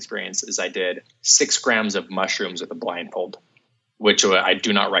next experience, is I did 6 grams of mushrooms with a blindfold, which I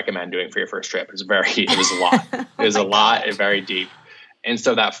do not recommend doing for your first trip. It was a lot. It was a lot and very deep. And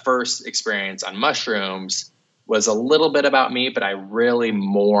so that first experience on mushrooms was a little bit about me, but I really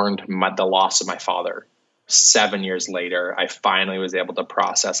mourned the loss of my father. 7 years later, I finally was able to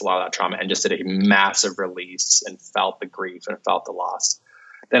process a lot of that trauma and just did a massive release and felt the grief and felt the loss.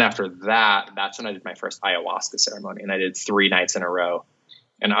 Then after that, that's when I did my first ayahuasca ceremony, and I did 3 nights in a row.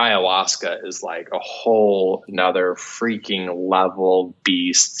 And ayahuasca is like a whole nother freaking level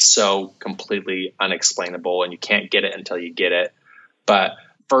beast, so completely unexplainable, and you can't get it until you get it. But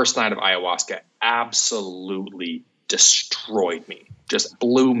first night of ayahuasca absolutely destroyed me, just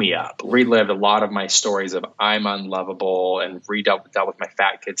blew me up, relived a lot of my stories of I'm unlovable, and dealt with my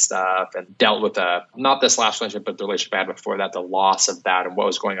fat kid stuff, and dealt with not this last relationship, but the relationship I had before that, the loss of that and what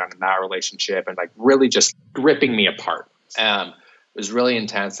was going on in that relationship, and like really just ripping me apart. It was really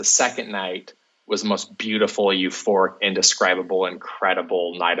intense. The second night was the most beautiful, euphoric, indescribable,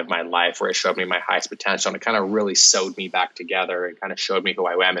 incredible night of my life, where it showed me my highest potential, and it kind of really sewed me back together and kind of showed me who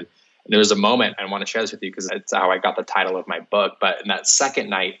I am. And there was a moment, I want to share this with you because it's how I got the title of my book. But in that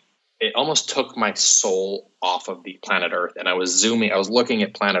second night, it almost took my soul off of the planet Earth. And I was looking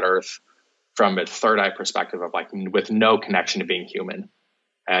at planet Earth from a third eye perspective of like, with no connection to being human.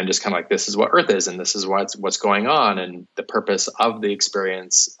 And just kind of like, this is what Earth is, and this is what's going on, and the purpose of the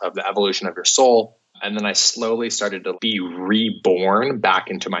experience of the evolution of your soul. And then I slowly started to be reborn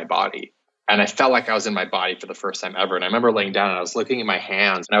back into my body. And I felt like I was in my body for the first time ever. And I remember laying down and I was looking at my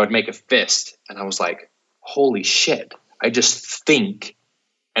hands and I would make a fist and I was like, holy shit, I just think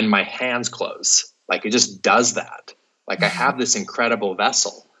and my hands close. Like it just does that. Like I have this incredible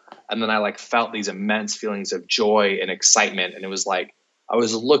vessel. And then I like felt these immense feelings of joy and excitement. And it was like, I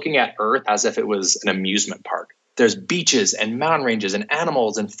was looking at Earth as if it was an amusement park. There's beaches and mountain ranges and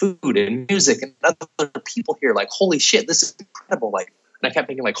animals and food and music and other people here. Like, holy shit, this is incredible. Like, and I kept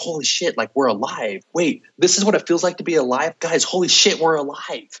thinking like, holy shit, like we're alive. Wait, this is what it feels like to be alive? Guys, holy shit, we're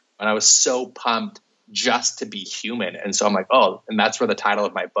alive. And I was so pumped just to be human. And so I'm like, oh, and that's where the title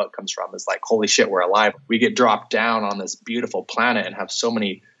of my book comes from, is like, holy shit, we're alive. We get dropped down on this beautiful planet and have so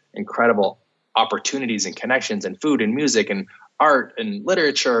many incredible opportunities and connections and food and music and art and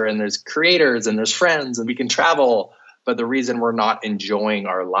literature, and there's creators and there's friends and we can travel. But the reason we're not enjoying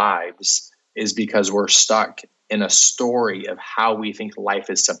our lives is because we're stuck in a story of how we think life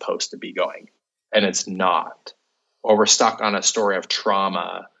is supposed to be going. And it's not. Or we're stuck on a story of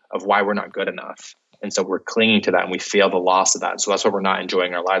trauma, of why we're not good enough. And so we're clinging to that and we feel the loss of that. So that's why we're not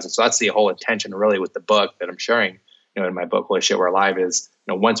enjoying our lives. And so that's the whole intention really with the book that I'm sharing, in my book, Holy Shit, We're Alive, is,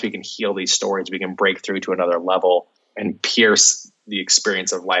 once we can heal these stories, we can break through to another level and pierce the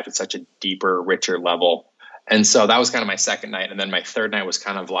experience of life at such a deeper, richer level. And so that was kind of my second night. And then my third night was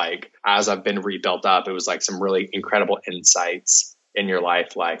kind of like, as I've been rebuilt up, it was like some really incredible insights in your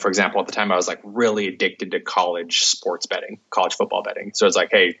life. Like, for example, at the time I was like really addicted to college sports betting, college football betting. So it's like,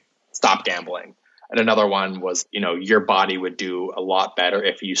 hey, stop gambling. And another one was, your body would do a lot better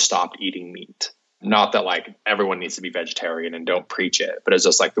if you stopped eating meat. Not that like everyone needs to be vegetarian and don't preach it, but it's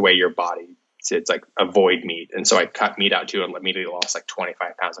just like the way your body, it's like avoid meat. And so I cut meat out too and immediately lost like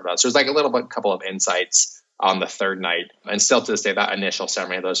 25 pounds of that. So it was like a couple of insights on the third night. And still to this day, that initial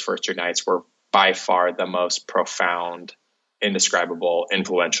ceremony, those first 2 nights were by far the most profound, indescribable,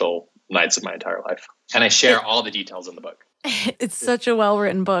 influential nights of my entire life. And I share all the details in the book. It's such a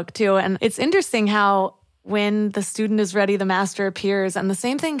well-written book too. And it's interesting how when the student is ready, the master appears. And the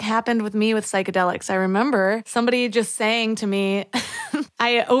same thing happened with me with psychedelics. I remember somebody just saying to me,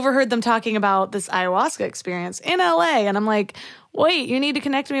 I overheard them talking about this ayahuasca experience in LA. And I'm like, wait, you need to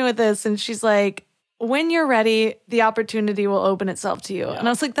connect me with this. And she's like, when you're ready, the opportunity will open itself to you. Yeah. And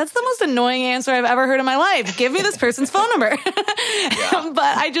I was like, that's the most annoying answer I've ever heard in my life. Give me this person's phone number.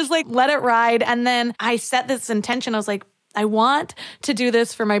 But I just like let it ride. And then I set this intention. I was like, I want to do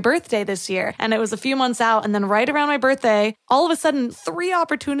this for my birthday this year. And it was a few months out. And then right around my birthday, all of a sudden, 3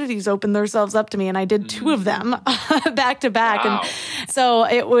 opportunities opened themselves up to me. And I did 2 of them back to back. Wow. And so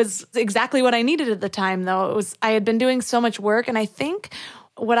it was exactly what I needed at the time, though. I had been doing so much work. And I think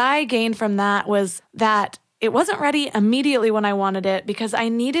what I gained from that was that it wasn't ready immediately when I wanted it, because I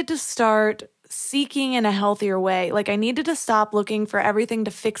needed to start seeking in a healthier way. Like I needed to stop looking for everything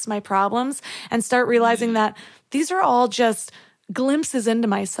to fix my problems and start realizing that these are all just glimpses into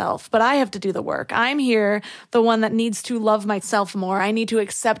myself, but I have to do the work. I'm here, the one that needs to love myself more. I need to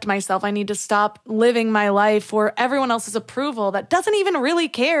accept myself. I need to stop living my life for everyone else's approval that doesn't even really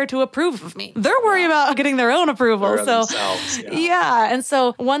care to approve of me. They're worried about getting their own approval. Yeah. And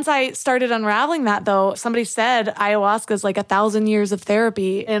so once I started unraveling that, though, somebody said ayahuasca is like 1,000 years of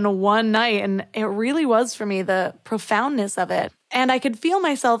therapy in one night. And it really was for me, the profoundness of it. And I could feel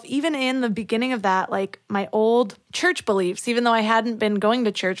myself, even in the beginning of that, like my old church beliefs, even though I hadn't been going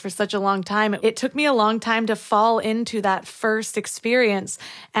to church for such a long time, it took me a long time to fall into that first experience.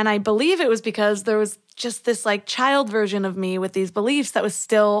 And I believe it was because there was just this like child version of me with these beliefs that was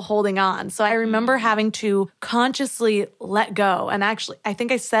still holding on. So I remember having to consciously let go. And actually, I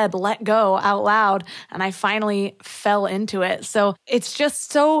think I said let go out loud, and I finally fell into it. So it's just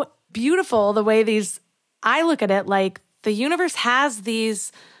so beautiful the way I look at it like, the universe has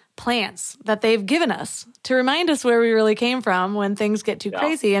these plants that they've given us to remind us where we really came from when things get too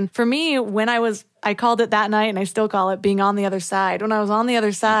crazy. And for me, when I called it that night, and I still call it being on the other side. When I was on the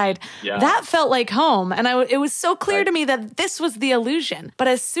other side, that felt like home. And it was so clear to me that this was the illusion. But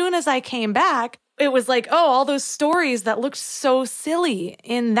as soon as I came back, it was like, oh, all those stories that looked so silly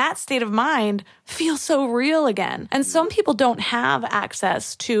in that state of mind feel so real again. And some people don't have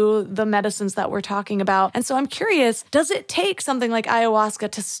access to the medicines that we're talking about. And so I'm curious, does it take something like ayahuasca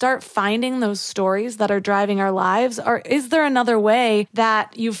to start finding those stories that are driving our lives? Or is there another way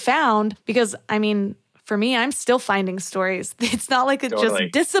that you've found? Because, I mean, for me, I'm still finding stories. It's not like it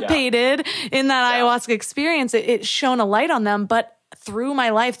just dissipated in that ayahuasca experience. It shone a light on them, but through my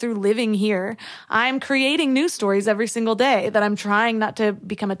life, through living here, I'm creating new stories every single day that I'm trying not to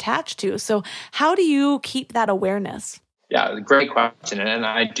become attached to. So how do you keep that awareness? Yeah, great question. And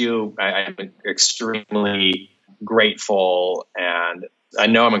I'm extremely grateful and I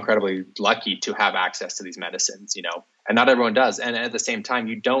know I'm incredibly lucky to have access to these medicines, and not everyone does. And at the same time,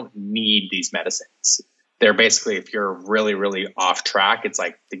 you don't need these medicines. They're basically, if you're really, really off track, it's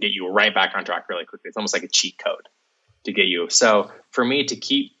like to get you right back on track really quickly. It's almost like a cheat code to get you. So for me to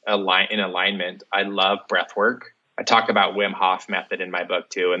keep in alignment, I love breath work. I talk about Wim Hof method in my book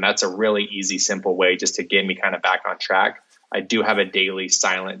too. And that's a really easy, simple way just to get me kind of back on track. I do have a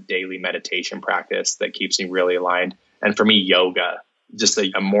silent daily meditation practice that keeps me really aligned. And for me, yoga, just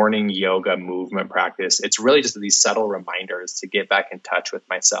a morning yoga movement practice. It's really just these subtle reminders to get back in touch with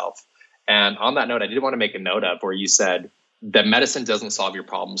myself. And on that note, I did want to make a note of where you said that medicine doesn't solve your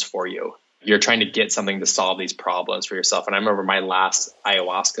problems for you. You're trying to get something to solve these problems for yourself. And I remember my last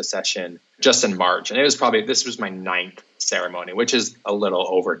ayahuasca session just in March, and this was my 9th ceremony, which is a little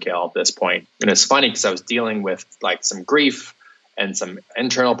overkill at this point. And it's funny because I was dealing with like some grief and some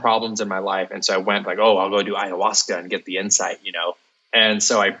internal problems in my life. And so I went like, I'll go do ayahuasca and get the insight, And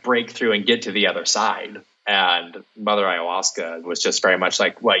so I break through and get to the other side. And Mother Ayahuasca was just very much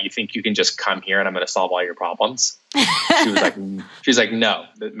like, what, you think you can just come here and I'm going to solve all your problems? She was like, no.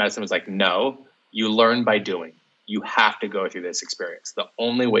 The medicine was like, no, you learn by doing. You have to go through this experience. The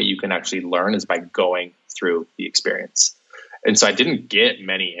only way you can actually learn is by going through the experience. And so I didn't get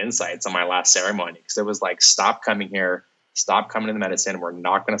many insights on my last ceremony because it was like, stop coming here, stop coming to the medicine. We're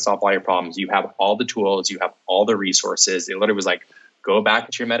not going to solve all your problems. You have all the tools, you have all the resources. It literally was like, go back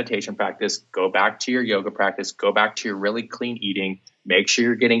to your meditation practice, go back to your yoga practice, go back to your really clean eating, make sure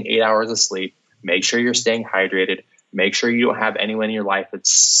you're getting 8 hours of sleep, make sure you're staying hydrated, make sure you don't have anyone in your life that's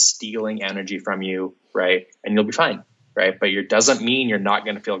stealing energy from you, right? And you'll be fine, right? But it doesn't mean you're not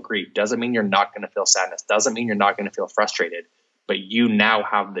going to feel grief, doesn't mean you're not going to feel sadness, doesn't mean you're not going to feel frustrated, but you now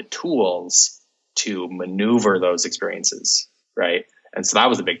have the tools to maneuver those experiences, right? And so that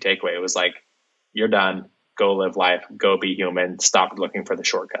was a big takeaway. It was like, you're done. Go live life, go be human, stop looking for the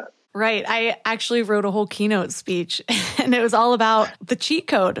shortcut. Right. I actually wrote a whole keynote speech and it was all about the cheat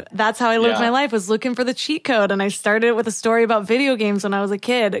code. That's how I lived my life, was looking for the cheat code. And I started it with a story about video games when I was a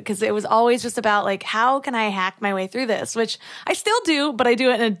kid, because it was always just about like, how can I hack my way through this? Which I still do, but I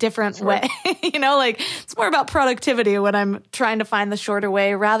do it in a different way. It's more about productivity when I'm trying to find the shorter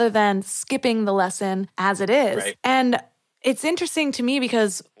way rather than skipping the lesson as it is. Right. And it's interesting to me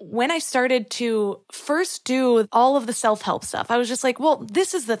because when I started to first do all of the self-help stuff, I was just like, well,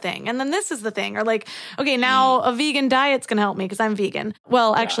 this is the thing. And then this is the thing. Or like, okay, now a vegan diet's going to help me because I'm vegan.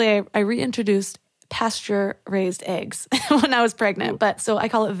 Well, actually, I reintroduced pasture-raised eggs when I was pregnant, but so I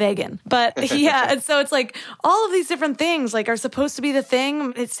call it vegan. But yeah, and so it's like all of these different things like are supposed to be the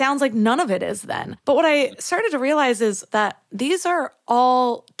thing. It sounds like none of it is then. But what I started to realize is that these are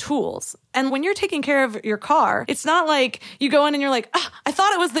all tools. And when you're taking care of your car, it's not like you go in and you're like, I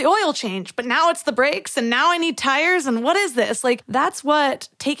thought it was the oil change, but now it's the brakes and now I need tires. And what is this? Like, that's what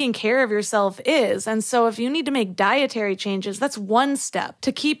taking care of yourself is. And so if you need to make dietary changes, that's one step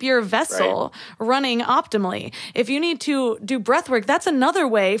to keep your vessel running optimally. If you need to do breath work, that's another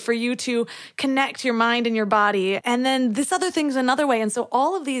way for you to connect your mind and your body. And then this other thing's another way. And so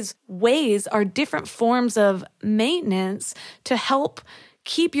all of these ways are different forms of maintenance to help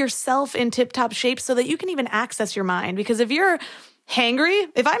keep yourself in tip-top shape so that you can even access your mind. Because if I'm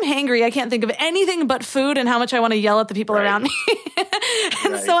hangry, I can't think of anything but food and how much I want to yell at the people around me.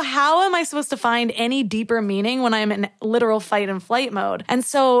 And so how am I supposed to find any deeper meaning when I'm in literal fight and flight mode? And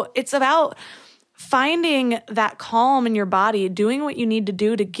so it's about finding that calm in your body, doing what you need to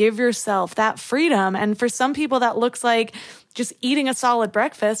do to give yourself that freedom. And for some people, that looks like just eating a solid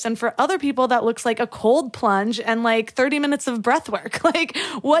breakfast. And for other people, that looks like a cold plunge and like 30 minutes of breath work. Like,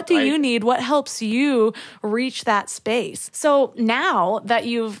 what do you need? What helps you reach that space? So now that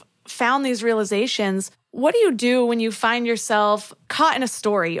you've found these realizations, what do you do when you find yourself caught in a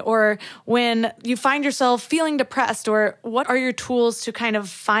story, or when you find yourself feeling depressed, or what are your tools to kind of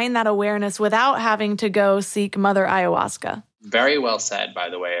find that awareness without having to go seek Mother Ayahuasca? Very well said, by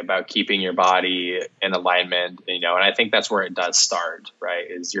the way, about keeping your body in alignment, and I think that's where it does start, right?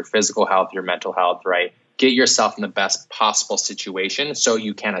 Is your physical health, your mental health, right? Get yourself in the best possible situation so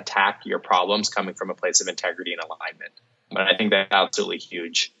you can attack your problems coming from a place of integrity and alignment. And I think that's absolutely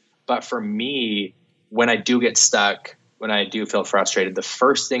huge. But for me, when I do get stuck, when I do feel frustrated, the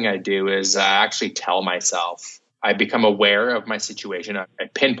first thing I do is I actually tell myself, I become aware of my situation. I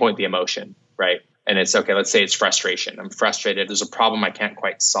pinpoint the emotion, right? And it's okay, let's say it's frustration. I'm frustrated. There's a problem I can't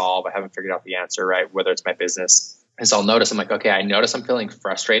quite solve. I haven't figured out the answer, right? Whether it's my business. And so I'll notice, I'm like, okay, I notice I'm feeling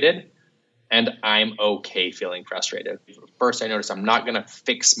frustrated and I'm okay feeling frustrated. First, I notice I'm not going to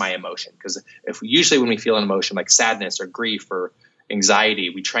fix my emotion, because usually when we feel an emotion like sadness or grief or anxiety,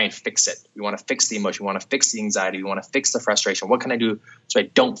 we try and fix it. We want to fix the emotion. We want to fix the anxiety. We want to fix the frustration. What can I do so I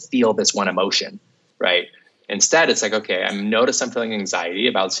don't feel this one emotion, right? Instead, it's like, okay, notice I'm feeling anxiety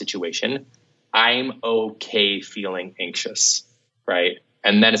about the situation. I'm okay feeling anxious, right?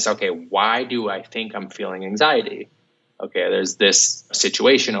 And then it's, okay, why do I think I'm feeling anxiety? Okay, there's this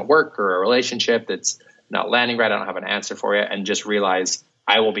situation at work or a relationship that's not landing right. I don't have an answer for it. And just realize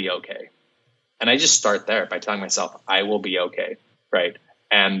I will be okay. And I just start there by telling myself, I will be okay, right?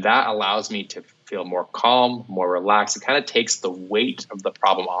 And that allows me to feel more calm, more relaxed. It kind of takes the weight of the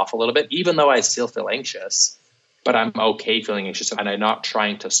problem off a little bit, even though I still feel anxious, but I'm okay feeling anxious and I'm not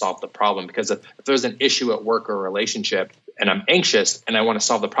trying to solve the problem. Because if there's an issue at work or a relationship and I'm anxious and I want to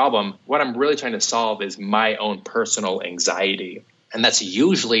solve the problem, what I'm really trying to solve is my own personal anxiety. And that's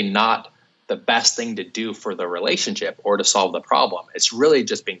usually not the best thing to do for the relationship or to solve the problem. It's really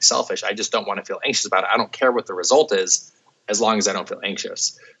just being selfish. I just don't want to feel anxious about it. I don't care what the result is as long as I don't feel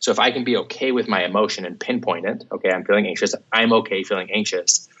anxious. So if I can be okay with my emotion and pinpoint it, okay, I'm feeling anxious, I'm okay feeling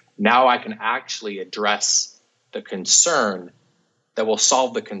anxious. Now I can actually address the concern that will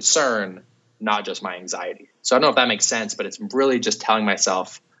solve the concern, not just my anxiety. So I don't know if that makes sense, but it's really just telling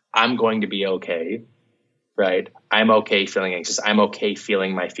myself, I'm going to be okay, right? I'm okay feeling anxious. I'm okay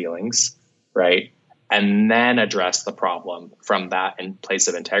feeling my feelings, right? And then address the problem from that in place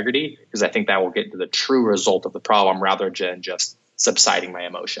of integrity, because I think that will get to the true result of the problem rather than just subsiding my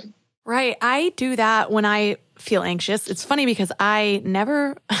emotion. Right. I do that when I feel anxious. It's funny because I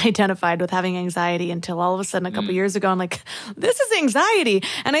never identified with having anxiety until all of a sudden a couple years ago, I'm like, this is anxiety.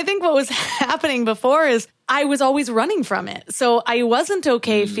 And I think what was happening before is I was always running from it. So I wasn't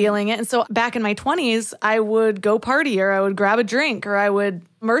okay feeling it. And so back in my 20s, I would go party or I would grab a drink or I would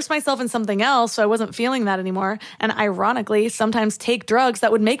immerse myself in something else so I wasn't feeling that anymore. And ironically, sometimes take drugs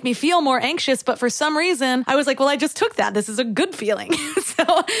that would make me feel more anxious. But for some reason, I was like, well, I just took that. This is a good feeling.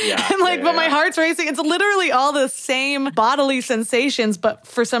 But my heart's racing. It's literally all the same bodily sensations. But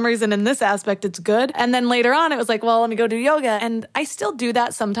for some reason in this aspect, it's good. And then later on, it was like, well, let me go do yoga. And I still do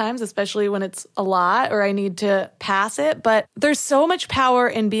that sometimes, especially when it's a lot or I need to pass it. But there's so much power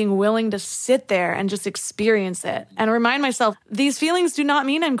in being willing to sit there and just experience it and remind myself, these feelings do not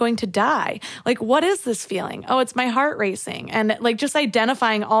mean I'm going to die. Like, what is this feeling? Oh, it's my heart racing. And like just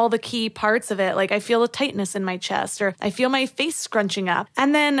identifying all the key parts of it. Like I feel a tightness in my chest or I feel my face scrunching up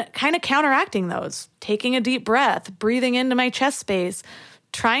and then kind of counteracting those, taking a deep breath, breathing into my chest space,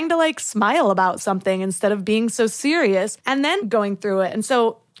 trying to like smile about something instead of being so serious and then going through it. And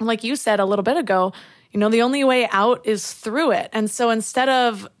so like you said a little bit ago, the only way out is through it. And so instead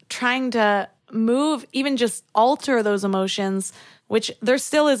of trying to move, even just alter those emotions, which there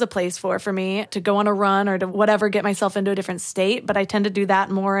still is a place for me to go on a run or to whatever, get myself into a different state. But I tend to do that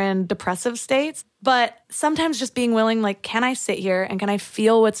more in depressive states. But sometimes just being willing, like, can I sit here and can I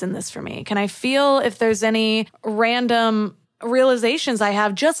feel what's in this for me? Can I feel if there's any random realizations I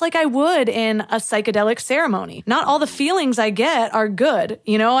have, just like I would in a psychedelic ceremony? Not all the feelings I get are good.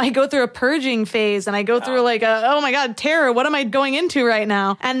 I go through a purging phase and I go through like oh my God, terror. What am I going into right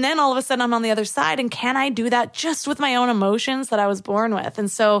now? And then all of a sudden I'm on the other side. And can I do that just with my own emotions that I was born with? And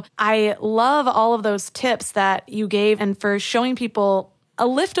so I love all of those tips that you gave and for showing people a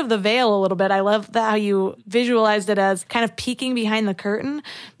lift of the veil a little bit. I love that how you visualized it as kind of peeking behind the curtain,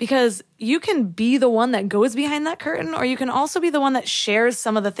 because you can be the one that goes behind that curtain, or you can also be the one that shares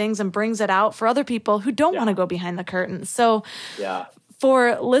some of the things and brings it out for other people who don't want to go behind the curtain. So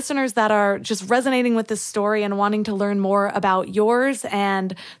for listeners that are just resonating with this story and wanting to learn more about yours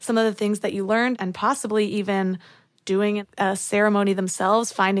and some of the things that you learned and possibly even doing a ceremony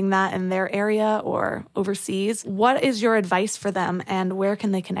themselves, finding that in their area or overseas, what is your advice for them and where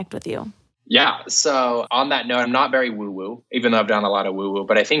can they connect with you? Yeah. So on that note, I'm not very woo-woo, even though I've done a lot of woo-woo,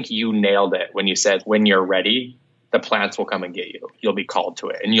 but I think you nailed it when you said, when you're ready, the plants will come and get you. You'll be called to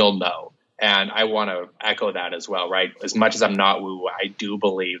it and you'll know. And I want to echo that as well, right? As much as I'm not woo-woo, I do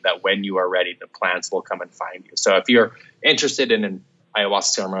believe that when you are ready, the plants will come and find you. So if you're interested in an ayahuasca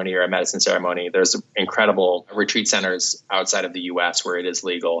ceremony or a medicine ceremony, there's incredible retreat centers outside of the US where it is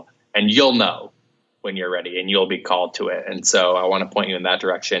legal, and you'll know when you're ready and you'll be called to it. And so I want to point you in that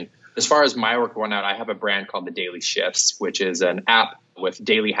direction. As far as my work going out, I have a brand called The Daily Shifts, which is an app with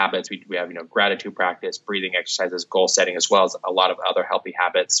daily habits. We have, gratitude practice, breathing exercises, goal setting, as well as a lot of other healthy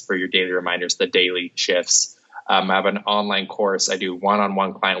habits for your daily reminders, The Daily Shifts. I have an online course. I do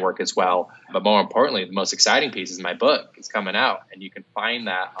one-on-one client work as well. But more importantly, the most exciting piece is my book. It's coming out, and you can find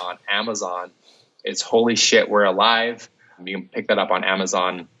that on Amazon. It's Holy Shit, We're Alive. You can pick that up on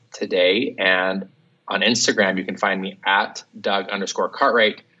Amazon today. And on Instagram, you can find me at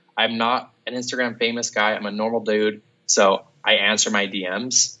Doug_Cartwright. I'm not an Instagram famous guy. I'm a normal dude. So I answer my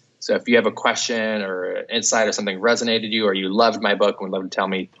DMs. So if you have a question or an insight or something resonated you, or you loved my book and would love to tell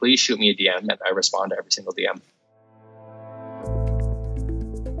me, please shoot me a DM, and I respond to every single DM.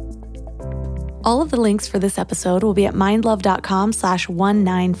 All of the links for this episode will be at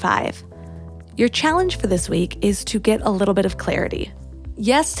mindlove.com/195. Your challenge for this week is to get a little bit of clarity.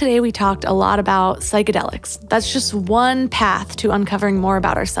 Yes, today we talked a lot about psychedelics. That's just one path to uncovering more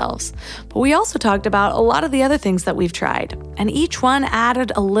about ourselves. But we also talked about a lot of the other things that we've tried, and each one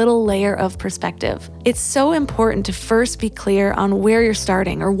added a little layer of perspective. It's so important to first be clear on where you're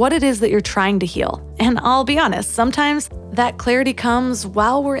starting or what it is that you're trying to heal. And I'll be honest, sometimes that clarity comes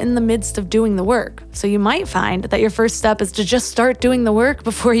while we're in the midst of doing the work. So you might find that your first step is to just start doing the work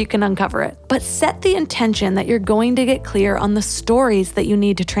before you can uncover it. But set the intention that you're going to get clear on the stories that you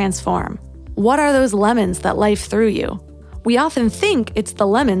need to transform. What are those lemons that life threw you? We often think it's the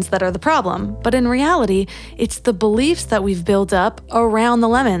lemons that are the problem, but in reality, it's the beliefs that we've built up around the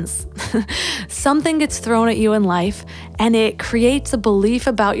lemons. Something gets thrown at you in life, and it creates a belief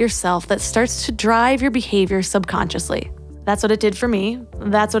about yourself that starts to drive your behavior subconsciously. That's what it did for me.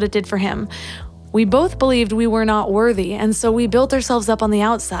 That's what it did for him. We both believed we were not worthy, and so we built ourselves up on the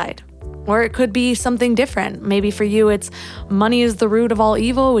outside. Or it could be something different. Maybe for you, it's money is the root of all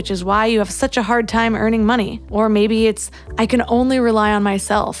evil, which is why you have such a hard time earning money. Or maybe it's I can only rely on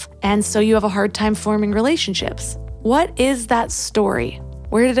myself, and so you have a hard time forming relationships. What is that story?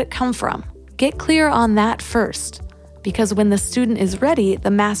 Where did it come from? Get clear on that first, because when the student is ready,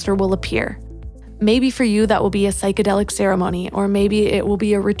 the master will appear. Maybe for you, that will be a psychedelic ceremony, or maybe it will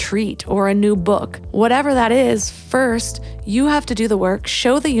be a retreat or a new book. Whatever that is, first, you have to do the work,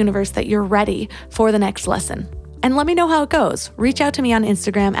 show the universe that you're ready for the next lesson. And let me know how it goes. Reach out to me on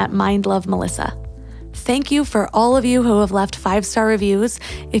Instagram at mindlovemelissa. Thank you for all of you who have left 5-star reviews.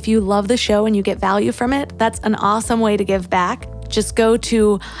 If you love the show and you get value from it, that's an awesome way to give back. Just go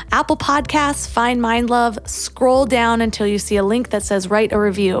to Apple Podcasts, find Mind Love, scroll down until you see a link that says write a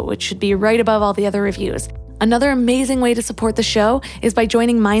review, which should be right above all the other reviews. Another amazing way to support the show is by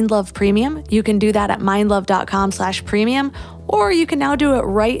joining Mind Love Premium. You can do that at mindlove.com/premium, or you can now do it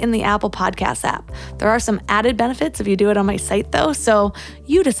right in the Apple Podcasts app. There are some added benefits if you do it on my site though, so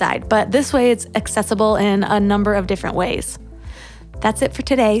you decide, but this way it's accessible in a number of different ways. That's it for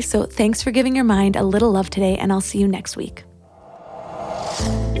today, so thanks for giving your mind a little love today, and I'll see you next week.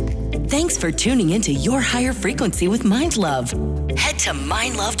 Thanks for tuning into Your Higher Frequency with Mind Love. Head to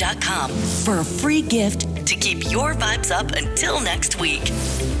mindlove.com for a free gift to keep your vibes up until next week.